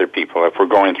on for other people. If we're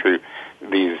going through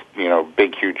these,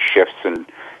 big, huge shifts in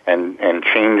and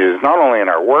changes not only in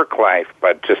our work life,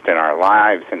 but just in our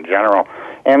lives in general.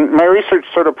 And my research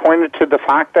sort of pointed to the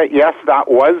fact that, yes, that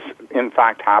was, in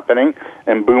fact, happening,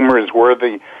 and boomers were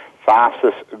the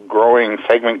fastest growing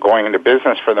segment going into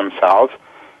business for themselves.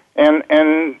 And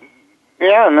then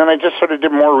I just sort of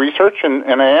did more research,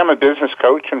 and I am a business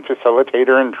coach and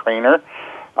facilitator and trainer.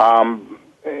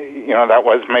 That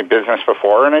was my business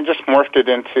before, and I just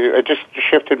I just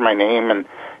shifted my name and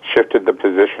shifted the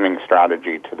positioning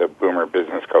strategy to the Boomer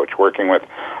Business Coach, working with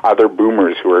other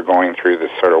boomers who are going through this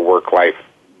sort of work-life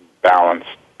balance,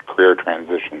 career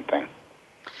transition thing.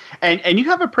 And you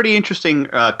have a pretty interesting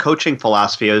coaching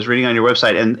philosophy. I was reading on your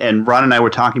website, and Ron and I were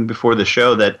talking before the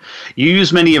show that you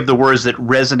use many of the words that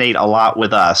resonate a lot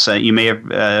with us. You may have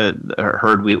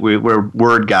heard we're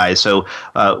word guys. So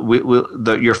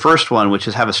your first one, which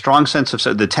is have a strong sense of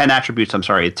the 10 attributes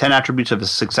of a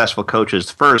successful coach is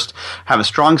first, have a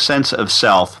strong sense of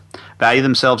self, value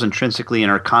themselves intrinsically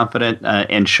and are confident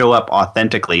and show up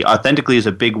authentically. Authentically is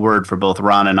a big word for both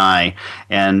Ron and I,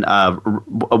 and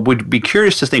would be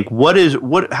curious to think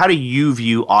how do you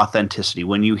view authenticity?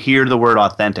 When you hear the word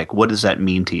authentic, what does that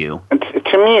mean to you?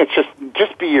 To me, it's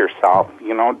just be yourself.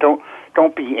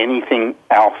 Don't be anything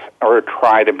else or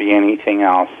try to be anything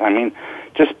else. I mean,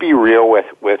 just be real with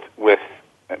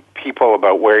people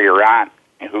about where you're at,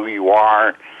 who you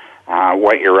are,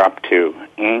 what you're up to.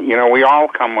 And, we all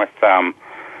come with, our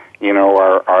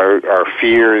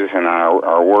fears and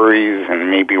our worries, and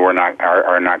maybe are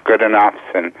not good enough,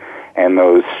 and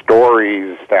those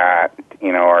stories that,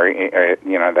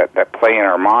 that play in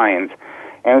our minds.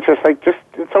 And it's just like,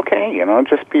 it's okay,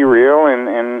 just be real,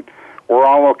 and we're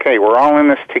all okay. We're all in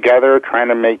this together trying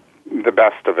to make the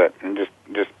best of it, and just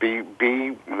be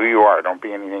who you are. Don't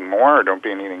be anything more or don't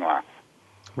be anything less.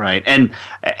 Right, and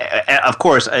of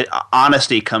course,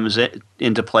 honesty comes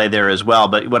into play there as well.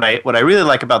 But what I really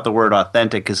like about the word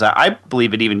authentic is I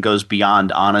believe it even goes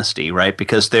beyond honesty, right?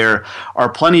 Because there are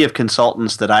plenty of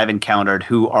consultants that I've encountered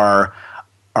who are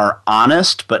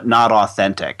honest but not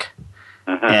authentic.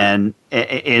 Mm-hmm. And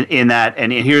in that,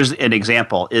 and here's an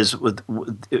example: is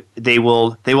they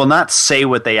will not say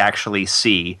what they actually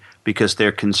see because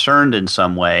they're concerned in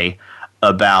some way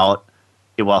about,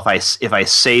 well, if I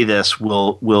say this,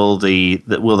 will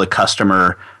the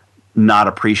customer not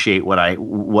appreciate what I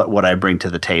bring to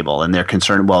the table? And they're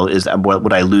concerned, well,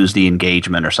 would I lose the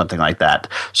engagement or something like that?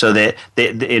 So that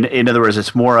in other words,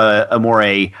 it's not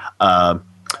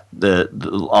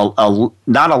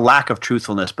a lack of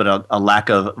truthfulness, but a lack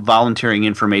of volunteering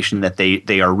information that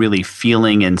they are really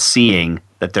feeling and seeing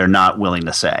that they're not willing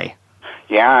to say.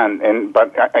 Yeah,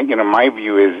 but my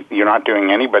view is you're not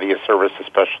doing anybody a service,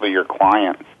 especially your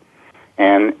clients.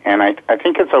 And I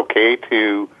think it's okay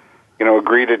to,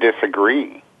 agree to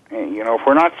disagree. If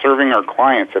we're not serving our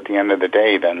clients at the end of the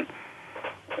day, then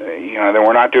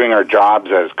we're not doing our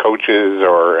jobs as coaches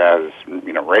or as,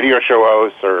 radio show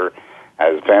hosts or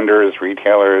as vendors,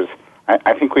 retailers.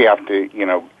 I think we have to,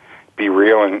 be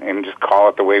real and just call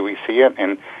it the way we see it,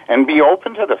 and be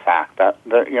open to the fact that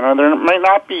there might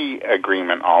not be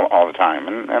agreement all the time,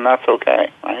 and that's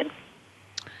okay, right?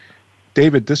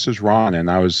 David, this is Ron,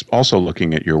 and I was also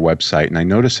looking at your website, and I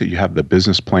noticed that you have the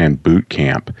Business Plan Boot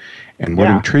Camp. And what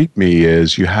intrigued me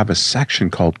is you have a section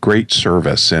called Great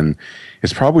Service, and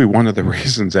it's probably one of the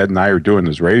reasons Ed and I are doing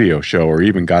this radio show or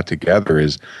even got together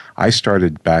is I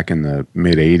started back in the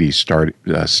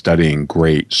mid-'80s studying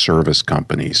great service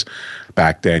companies.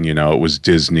 Back then, it was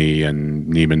Disney and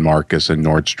Neiman Marcus and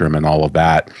Nordstrom and all of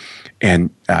that. And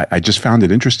I just found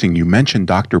it interesting. You mentioned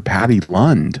Dr. Patty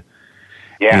Lund.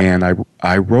 Yeah. And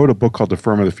I wrote a book called The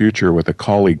Firm of the Future with a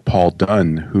colleague, Paul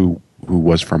Dunn, who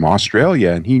was from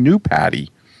Australia, and he knew Patty.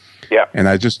 Yeah. And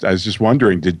I was just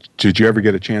wondering, did you ever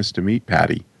get a chance to meet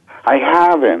Patty? I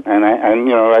haven't, and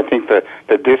I think the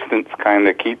distance kind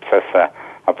of keeps us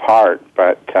apart.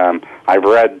 But I've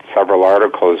read several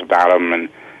articles about him, and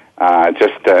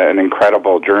just an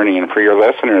incredible journey. And for your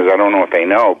listeners, I don't know if they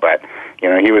know, but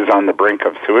he was on the brink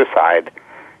of suicide,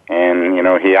 and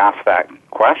he asked that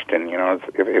question.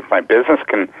 If my business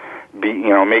can be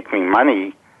make me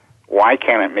money, why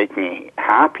can't it make me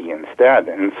happy instead?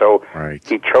 And so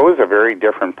he chose a very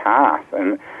different path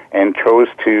and chose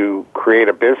to create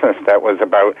a business that was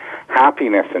about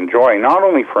happiness and joy, not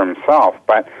only for himself,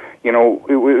 but, it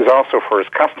was also for his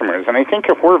customers. And I think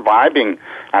if we're vibing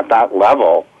at that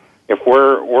level, if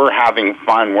we're having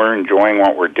fun, we're enjoying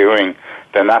what we're doing,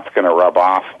 then that's going to rub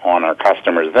off on our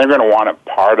customers. They're going to want a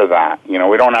part of that.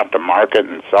 We don't have to market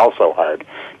and sell so hard.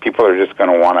 People are just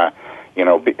going to want to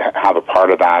have a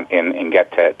part of that and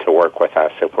get to work with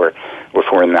us if we're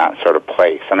in that sort of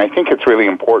place. And I think it's really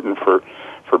important for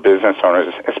business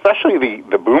owners, especially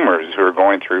the boomers who are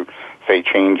going through, say,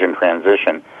 change and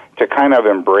transition, to kind of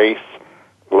embrace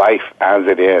life as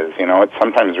it is. You know, it's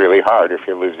sometimes really hard if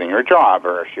you're losing your job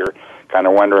or if you're kind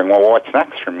of wondering, well, what's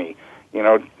next for me? You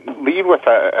know, lead with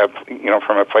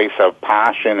from a place of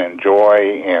passion and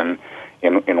joy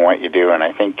in what you do, and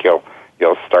I think you'll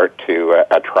start to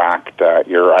attract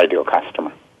your ideal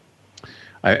customer.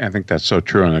 I think that's so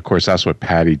true. And of course, that's what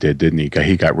Patty did, didn't he?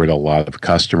 He got rid of a lot of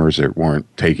customers that weren't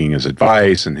taking his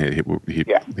advice, and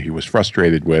he was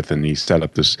frustrated with, and he set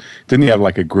up this, didn't he have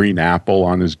like a green apple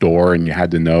on his door, and you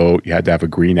had to have a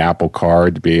green apple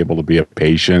card to be able to be a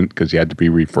patient because you had to be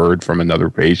referred from another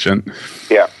patient.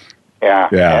 Yeah.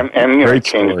 And you know,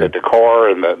 change the decor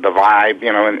and the vibe,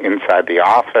 you know, inside the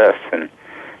office, and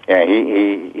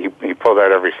he pulled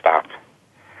out every stop.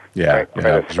 Yeah, it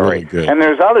was really good. And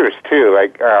there's others too,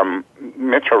 like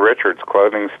Mitchell Richards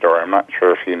Clothing Store. I'm not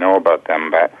sure if you know about them,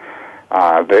 but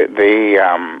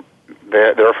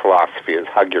their philosophy is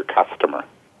hug your customer,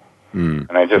 and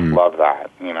I just love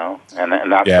that, you know, and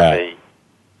that's what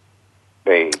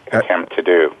they attempt to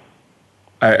do.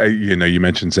 You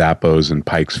mentioned Zappos and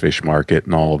Pike's Fish Market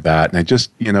and all of that, and I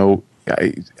just,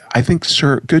 I think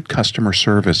good customer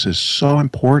service is so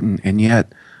important, and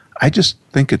yet I just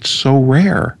think it's so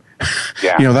rare.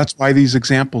 Yeah. That's why these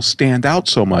examples stand out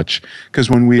so much,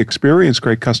 because when we experience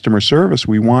great customer service,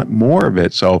 we want more of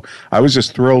it. So I was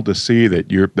just thrilled to see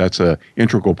that that's an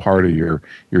integral part of your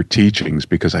teachings,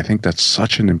 because I think that's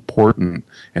such an important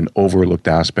and overlooked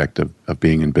aspect of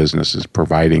being in business, is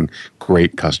providing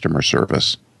great customer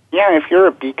service. Yeah, if you're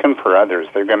a beacon for others,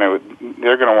 they're gonna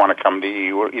want to come to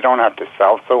you. You don't have to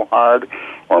sell so hard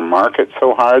or market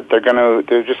so hard.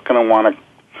 They're just gonna want to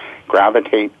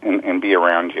gravitate and be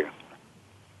around you.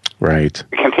 Right.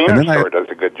 The Container Store does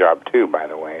a good job too, by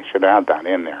the way. I should add that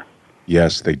in there.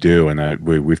 Yes, they do, and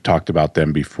we've talked about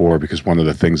them before, because one of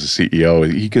the things the CEO,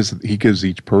 he gives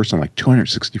each person like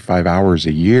 265 hours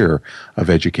a year of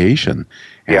education,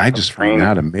 and I just find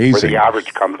that amazing. For the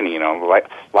average company,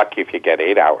 lucky if you get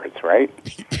 8 hours, right?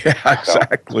 Yeah,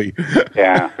 exactly. So,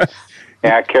 yeah,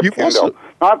 Kip Kendall,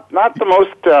 not the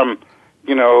most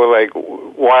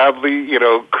wildly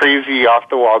crazy off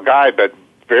the wall guy, but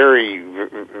very,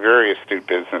 very astute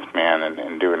businessman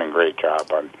and doing a great job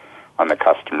on the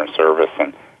customer service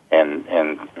and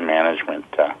management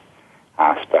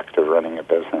aspect of running a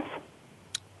business.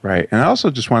 Right. And I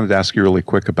also just wanted to ask you really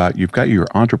quick about, you've got your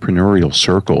entrepreneurial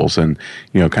circles and,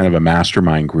 kind of a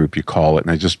mastermind group, you call it.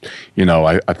 And I just,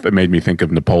 it made me think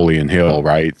of Napoleon Hill,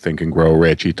 right? Think and Grow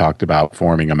Rich. He talked about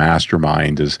forming a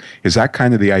mastermind. Is that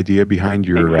kind of the idea behind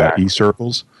your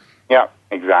e-circles? Yeah,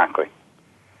 exactly.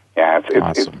 Yeah, it's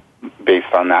awesome. It's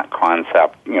based on that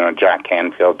concept. Jack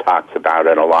Canfield talks about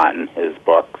it a lot in his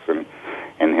books and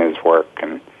in his work.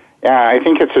 And yeah, I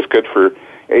think it's just good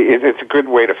it's a good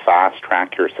way to fast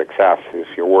track your success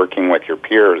if you're working with your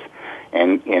peers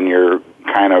and you're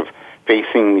kind of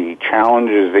facing the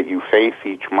challenges that you face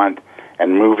each month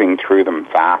and moving through them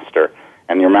faster.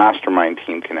 And your mastermind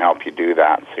team can help you do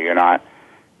that. So you're not,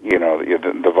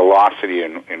 the velocity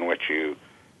in which you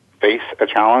face a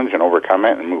challenge and overcome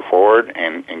it and move forward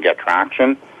and get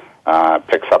traction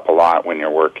picks up a lot when you're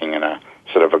working in a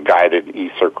sort of a guided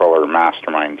e-circle or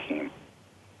mastermind team.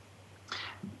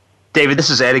 David, this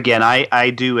is Ed again. I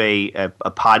do a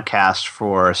podcast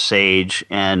for Sage,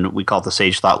 and we call it the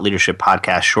Sage Thought Leadership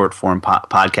Podcast, short form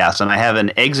podcast. And I have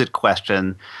an exit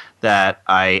question that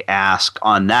I ask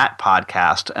on that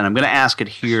podcast, and I'm going to ask it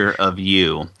here of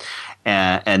you.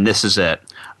 And this is it.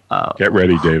 Get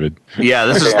ready, David. Yeah,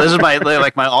 this is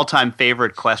my all-time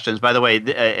favorite questions. By the way,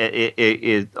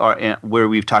 where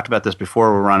we've talked about this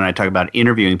before, where Ron and I talk about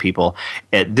interviewing people.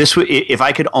 If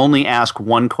I could only ask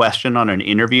one question on an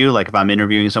interview, like if I'm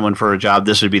interviewing someone for a job,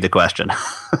 this would be the question.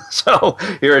 So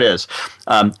here it is: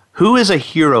 who is a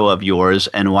hero of yours,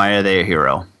 and why are they a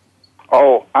hero?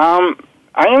 Oh, I'm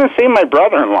going to say my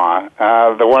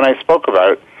brother-in-law, the one I spoke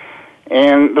about.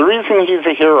 And the reason he's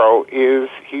a hero is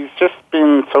he's just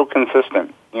been so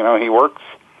consistent.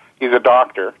 He's a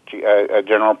doctor, a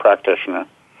general practitioner,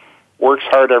 works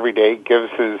hard every day, gives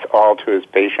his all to his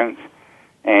patients,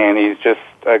 and he's just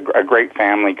a great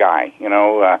family guy,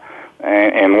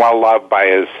 and well-loved by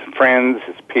his friends,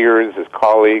 his peers, his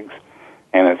colleagues,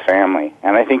 and his family.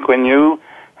 And I think when you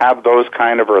have those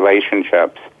kind of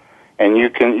relationships, and you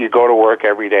go to work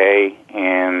every day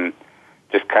and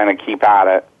just kind of keep at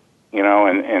it,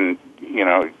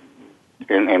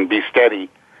 and be steady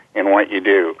in what you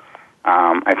do.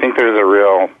 I think there's a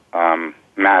real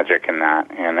magic in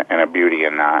that and a beauty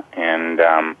in that, and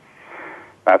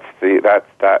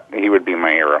he would be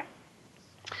my hero.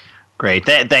 Great.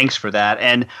 Thanks for that.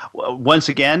 And once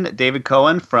again, David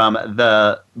Cohen from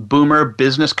the Boomer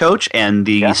Business Coach and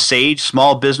the Sage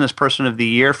Small Business Person of the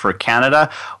Year for Canada.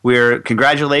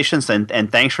 Congratulations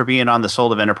and thanks for being on the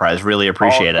Soul of Enterprise. Really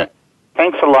appreciate it.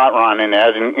 Thanks a lot, Ron and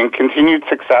Ed, and continued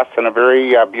success and a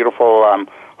very beautiful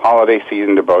holiday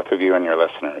season to both of you and your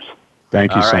listeners.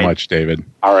 Thank you so much, David.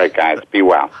 All right, guys. Be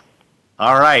well.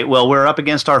 All right. Well, we're up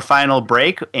against our final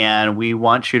break, and we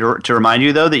want you to remind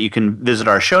you, though, that you can visit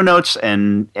our show notes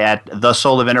and at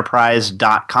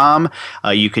thesoulofenterprise.com.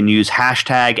 You can use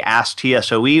hashtag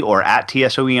AskTSOE or at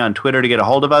TSOE on Twitter to get a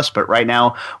hold of us. But right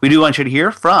now, we do want you to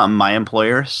hear from my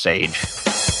employer, Sage.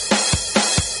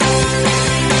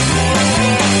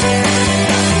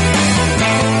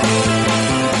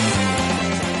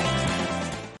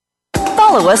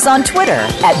 Follow us on Twitter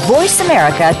at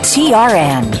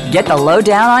VoiceAmericaTRN. Get the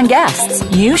lowdown on guests,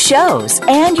 new shows,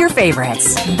 and your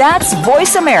favorites. That's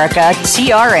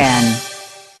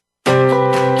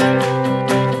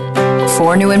VoiceAmericaTRN.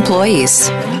 4 new employees,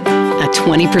 a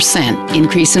 20%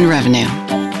 increase in revenue.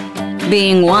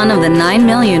 Being one of the 9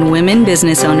 million women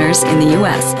business owners in the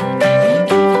U.S.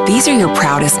 These are your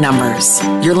proudest numbers,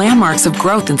 your landmarks of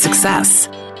growth and success.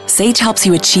 Sage helps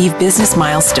you achieve business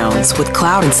milestones with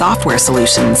cloud and software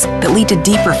solutions that lead to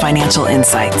deeper financial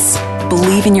insights.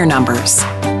 Believe in your numbers.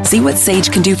 See what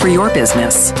Sage can do for your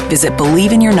business. Visit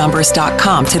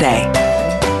BelieveInYourNumbers.com today.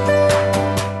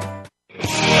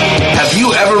 Have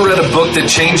you ever read a book that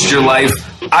changed your life?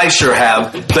 I sure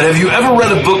have. But have you ever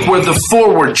read a book where the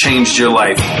foreword changed your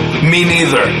life? Me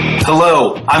neither.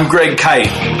 Hello, I'm Greg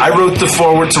Kite. I wrote the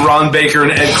foreword to Ron Baker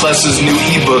and Ed Kless's new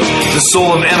ebook, The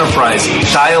Soul of Enterprise,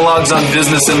 Dialogues on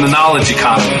Business and the Knowledge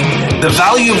Economy. The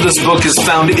value of this book is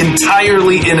found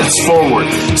entirely in its foreword.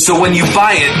 So when you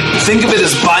buy it, think of it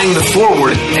as buying the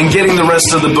foreword and getting the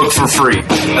rest of the book for free.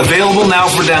 Available now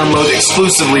for download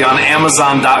exclusively on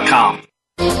Amazon.com.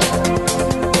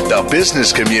 The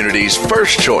business community's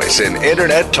first choice in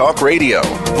Internet Talk Radio.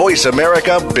 Voice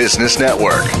America Business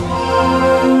Network.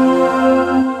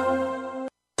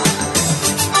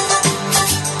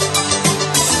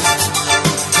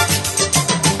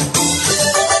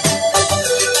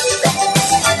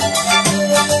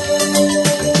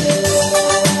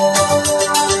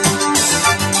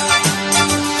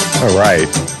 All right.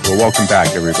 Well, welcome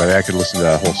back, everybody. I could listen to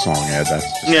that whole song, Ed. That's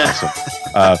just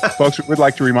awesome. Folks, we'd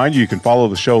like to remind you can follow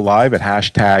the show live at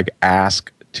hashtag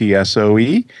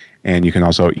AskTSOE, and you can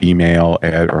also email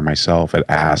Ed or myself at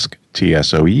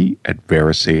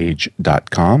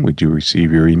asktsoe@verasage.com. We do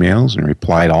receive your emails and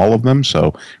reply to all of them,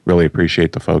 so really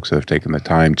appreciate the folks that have taken the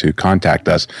time to contact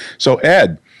us. So,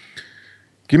 Ed,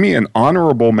 give me an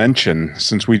honorable mention,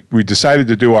 since we decided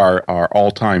to do our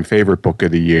all-time favorite book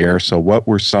of the year. So what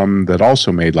were some that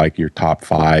also made like your top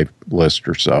 5 list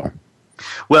or so?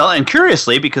 Well, and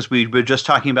curiously, because we were just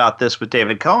talking about this with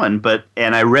David Cohen,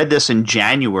 and I read this in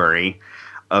January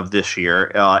of this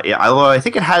year, although I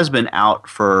think it has been out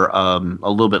for a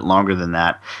little bit longer than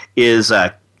that, is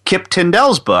Kip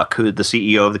Tindell's book, who's the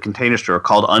CEO of the Container Store,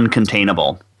 called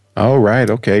Uncontainable. Oh, right.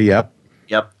 Okay. Yep.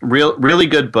 Really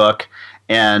good book.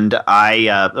 And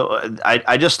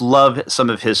I just love some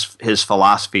of his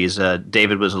philosophies.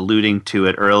 David was alluding to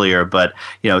it earlier, but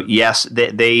yes,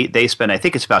 they spend, I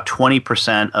think it's about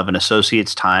 20% of an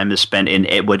associate's time is spent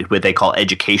in what they call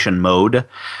education mode,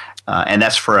 and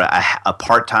that's for a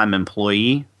part-time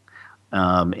employee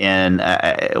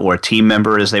or a team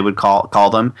member, as they would call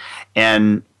them.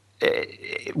 And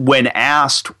when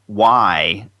asked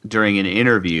why during an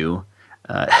interview.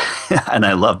 And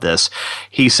I love this.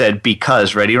 He said,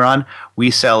 because, ready, Ron?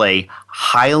 We sell a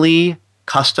highly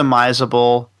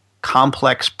customizable,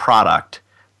 complex product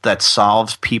that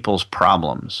solves people's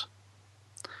problems.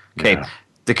 Okay,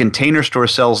 The Container Store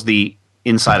sells the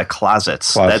inside of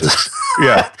closets. That's,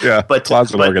 but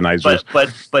closet organizers.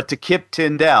 But to Kip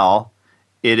Tindell,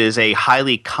 it is a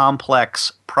highly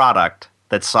complex product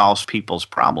that solves people's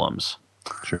problems.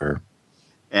 Sure.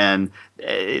 And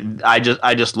I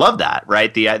just love that,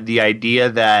 right? The idea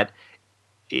that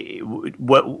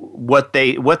what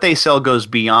they sell goes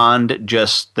beyond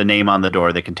just the name on the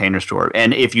door, the Container Store.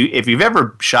 And if you've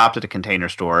ever shopped at a Container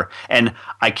Store, and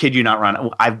I kid you not, Ron,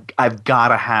 I've got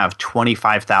to have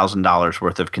 $25,000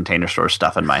 worth of Container Store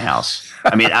stuff in my house.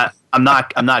 I mean, I'm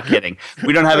not kidding.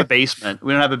 We don't have a basement.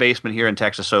 We don't have a basement here in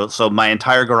Texas, so my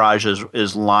entire garage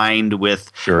is lined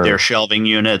with their shelving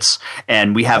units,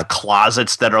 and we have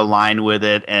closets that are lined with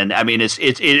it. And I mean,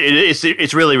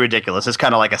 it's really ridiculous. It's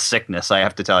kind of like a sickness, I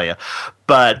have to tell you.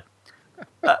 But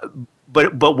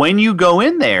when you go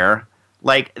in there,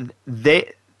 like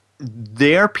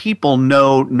their people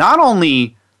know not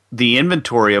only the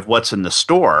inventory of what's in the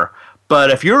store, But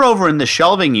if you're over in the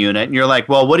shelving unit and you're like,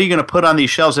 well, what are you going to put on these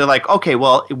shelves? They're like, okay,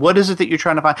 well, what is it that you're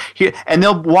trying to find here? And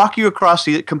they'll walk you across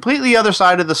the completely other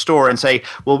side of the store and say,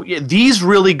 well, these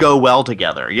really go well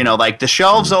together. You know, like the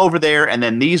shelves over there and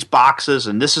then these boxes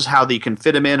and this is how you can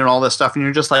fit them in and all this stuff. And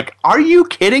you're just like, are you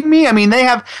kidding me? I mean,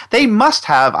 they must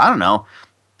have, I don't know,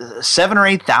 7,000 or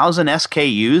 8,000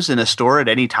 SKUs in a store at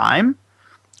any time.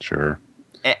 Sure.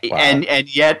 Wow. And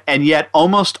yet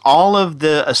almost all of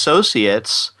the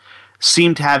associates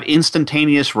seem to have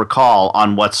instantaneous recall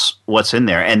on what's in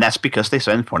there, and that's because they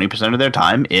spend 20% of their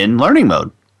time in learning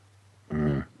mode.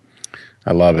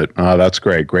 I love it. That's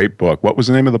great. Great book. What was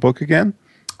the name of the book again?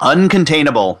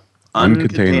 Uncontainable.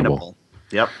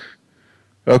 Yep.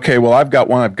 Okay, well, I've got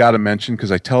one I've got to mention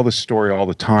because I tell this story all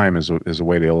the time as a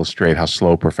way to illustrate how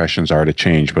slow professions are to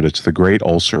change, but it's the Great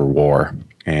Ulcer War.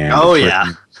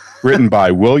 And written by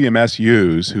William S.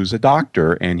 Hughes, who's a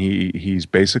doctor, and he's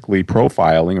basically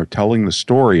profiling or telling the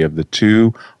story of the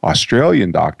two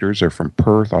Australian doctors. They're from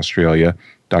Perth, Australia,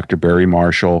 Dr. Barry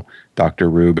Marshall,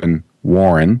 Dr. Reuben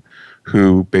Warren,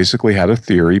 who basically had a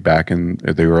theory back in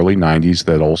the early 90s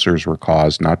that ulcers were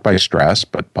caused not by stress,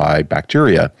 but by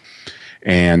bacteria.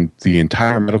 And the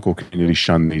entire medical community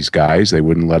shunned these guys. They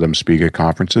wouldn't let them speak at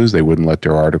conferences. They wouldn't let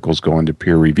their articles go into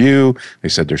peer review. They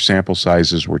said their sample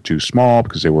sizes were too small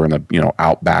because they were in a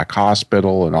outback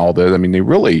hospital and all that. I mean, it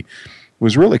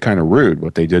was really kind of rude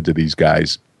what they did to these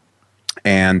guys.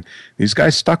 And these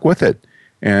guys stuck with it.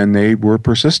 And they were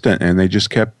persistent, and they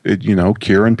just kept,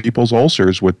 curing people's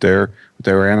ulcers with their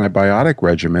antibiotic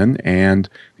regimen. And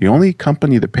the only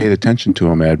company that paid attention to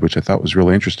them, Ed, which I thought was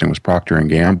really interesting, was Procter &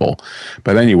 Gamble.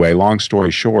 But anyway, long story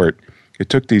short, it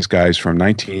took these guys from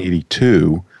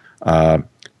 1982,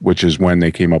 which is when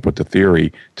they came up with the theory,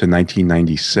 to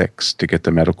 1996 to get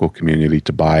the medical community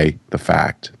to buy the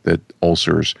fact that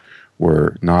ulcers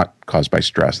were not caused by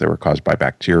stress. They were caused by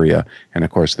bacteria. And,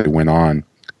 of course, they went on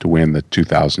to win the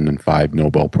 2005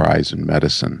 Nobel Prize in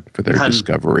Medicine for their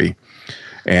discovery.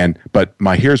 But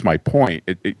here's my point.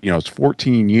 It's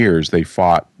 14 years they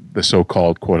fought the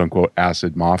so-called quote-unquote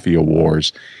acid mafia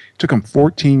wars. It took them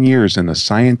 14 years in a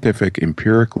scientific,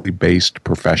 empirically based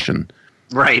profession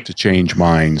to change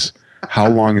minds. How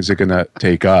long is it going to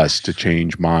take us to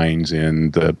change minds in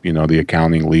the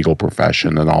accounting, legal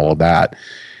profession and all of that?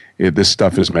 This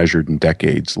stuff is measured in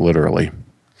decades, literally.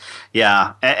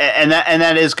 Yeah, and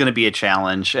that is going to be a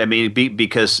challenge. I mean,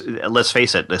 because let's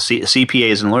face it, the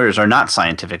CPAs and lawyers are not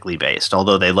scientifically based,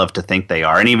 although they love to think they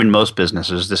are. And even most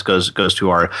businesses, this goes to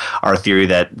our theory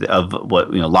that of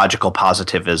what logical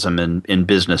positivism in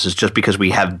business is just because we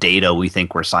have data, we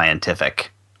think we're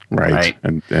scientific. Right.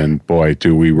 And boy,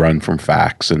 do we run from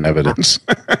facts and evidence.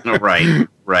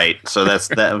 Right. So that's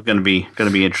going to be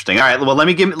interesting. All right. Well, let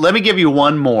me give you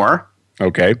one more.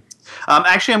 Okay.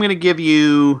 Actually, I'm going to give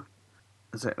you.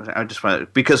 I just want to,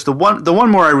 because the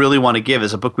one more I really want to give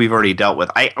is a book we've already dealt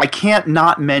with. I can't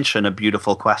not mention a more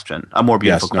beautiful question.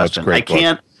 I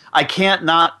can't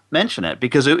not mention it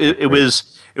because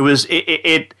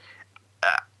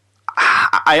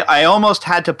I almost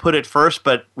had to put it first,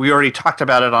 but we already talked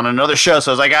about it on another show,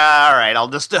 so I was like, all right,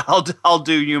 I'll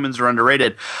do Humans Are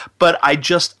Underrated. But I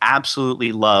just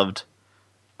absolutely loved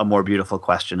A More Beautiful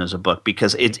Question as a book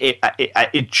because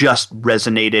it just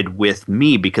resonated with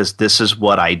me because this is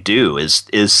what I do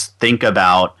is think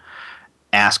about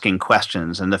asking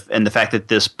questions and the fact that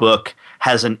this book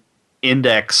has an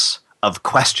index of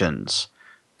questions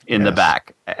in the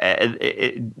back.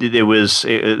 It was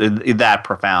that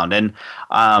profound, and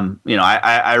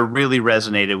I really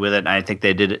resonated with it, and I think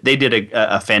they did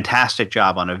a fantastic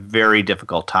job on a very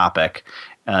difficult topic.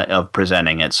 Of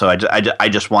presenting it. So I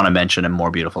just want to mention A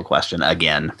More Beautiful Question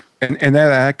again. And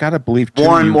that I got to believe too,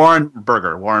 Warren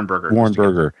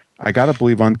Berger. I got to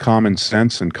believe Uncommon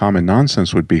Sense and Common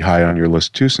Nonsense would be high on your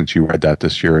list too, since you read that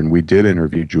this year, and we did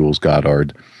interview Jules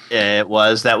Goddard. It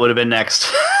was. That would have been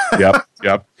next.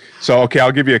 Yep. So, okay,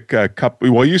 I'll give you a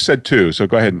couple. Well, you said two, so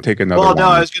go ahead and take another one. Well,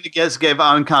 no, I was going to give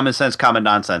Uncommon Sense, Common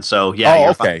Nonsense. So, yeah. Oh,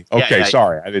 okay. Okay,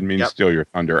 sorry. I didn't mean to steal your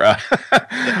thunder.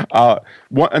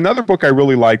 Another book I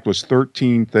really liked was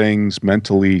 13 Things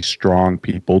Mentally Strong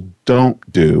People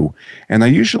Don't Do. And I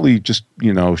usually just,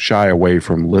 shy away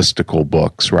from listicle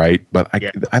books, right? But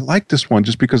I like this one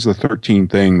just because the 13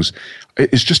 things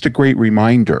is just a great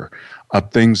reminder of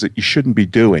things that you shouldn't be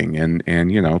doing, and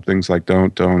things like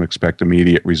don't expect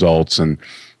immediate results, and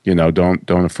don't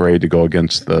afraid to go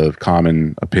against the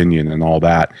common opinion and all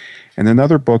that. And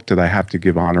another book that I have to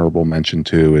give honorable mention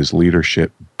to is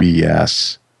Leadership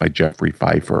BS by Jeffrey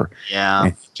Pfeiffer. Yeah,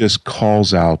 and he just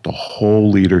calls out the whole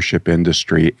leadership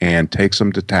industry and takes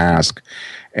them to task.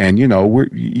 And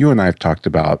you and I have talked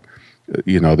about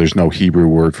there's no Hebrew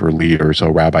word for leader. So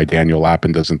Rabbi Daniel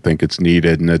Lapin doesn't think it's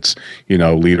needed. And it's,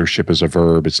 leadership is a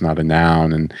verb. It's not a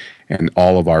noun. And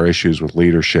all of our issues with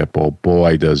leadership, well,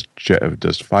 boy, does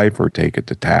Pfeiffer take it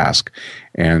to task.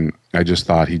 And I just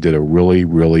thought he did a really,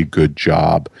 really good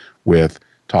job with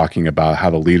talking about how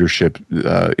the leadership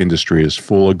industry is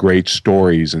full of great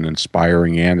stories and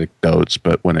inspiring anecdotes,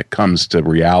 but when it comes to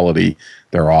reality,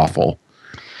 they're awful.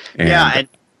 And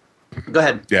go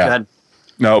ahead. Yeah. Go ahead.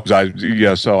 No,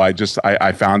 so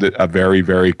I found it a very,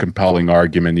 very compelling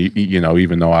argument,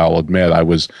 even though I'll admit I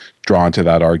was drawn to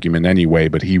that argument anyway,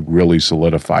 but he really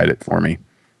solidified it for me.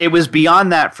 It was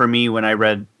beyond that for me when I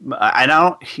read. I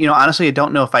don't, honestly, I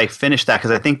don't know if I finished that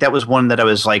because I think that was one that I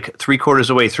was like 3/4 of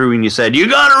the way through, and you said you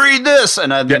got to read this,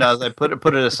 and I put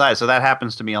it aside. So that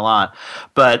happens to me a lot.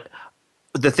 But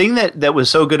the thing that was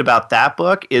so good about that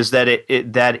book is that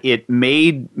it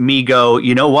made me go,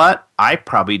 you know what? I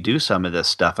probably do some of this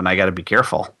stuff, and I got to be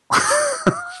careful.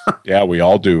 Yeah, we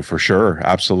all do, for sure.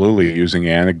 Absolutely. Using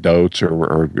anecdotes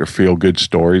or feel-good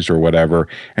stories or whatever.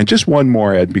 And just one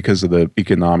more, Ed, because of the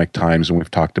economic times, and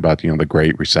we've talked about, the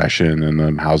Great Recession and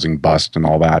the housing bust and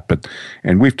all that.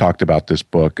 And we've talked about this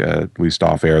book, at least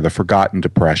off air, The Forgotten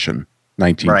Depression,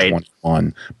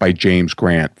 1921, by James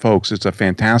Grant. Folks, it's a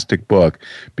fantastic book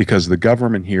because the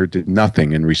government here did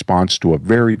nothing in response to a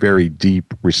very, very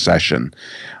deep recession.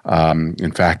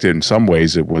 In fact, in some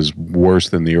ways, it was worse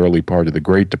than the early part of the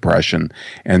Great Depression.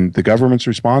 And the government's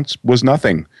response was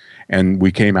nothing. And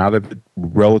we came out of it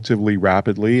relatively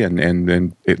rapidly, and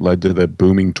then it led to the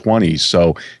booming 20s.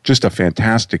 So just a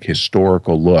fantastic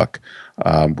historical look,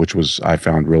 which I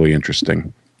found really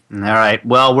interesting. All right.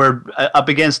 Well, we're up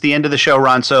against the end of the show,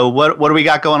 Ron. So what do we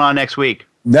got going on next week?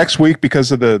 Next week,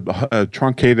 because of the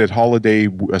truncated holiday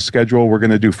schedule, we're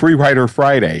going to do Free Writer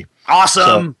Friday.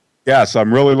 Awesome. So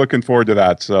I'm really looking forward to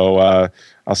that. So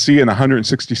I'll see you in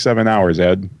 167 hours,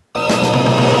 Ed.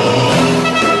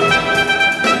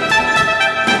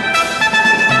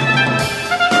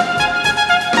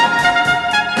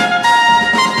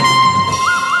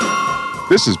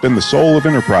 This has been The Soul of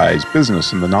Enterprise,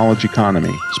 Business and the Knowledge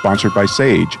Economy, sponsored by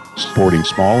Sage, supporting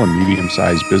small and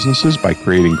medium-sized businesses by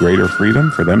creating greater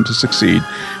freedom for them to succeed.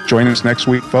 Join us next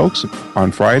week, folks,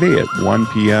 on Friday at 1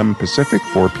 p.m. Pacific,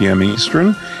 4 p.m.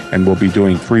 Eastern, and we'll be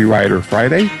doing Free Rider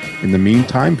Friday. In the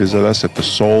meantime, visit us at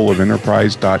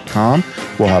thesoulofenterprise.com.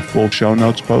 We'll have full show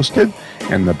notes posted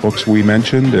and the books we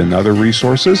mentioned and other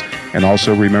resources. And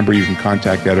also remember, you can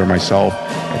contact Ed or myself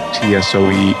at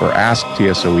TSOE or ask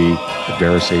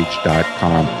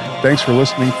TSOE@verisage.com. Thanks for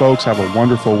listening, folks. Have a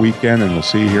wonderful weekend, and we'll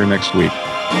see you here next week.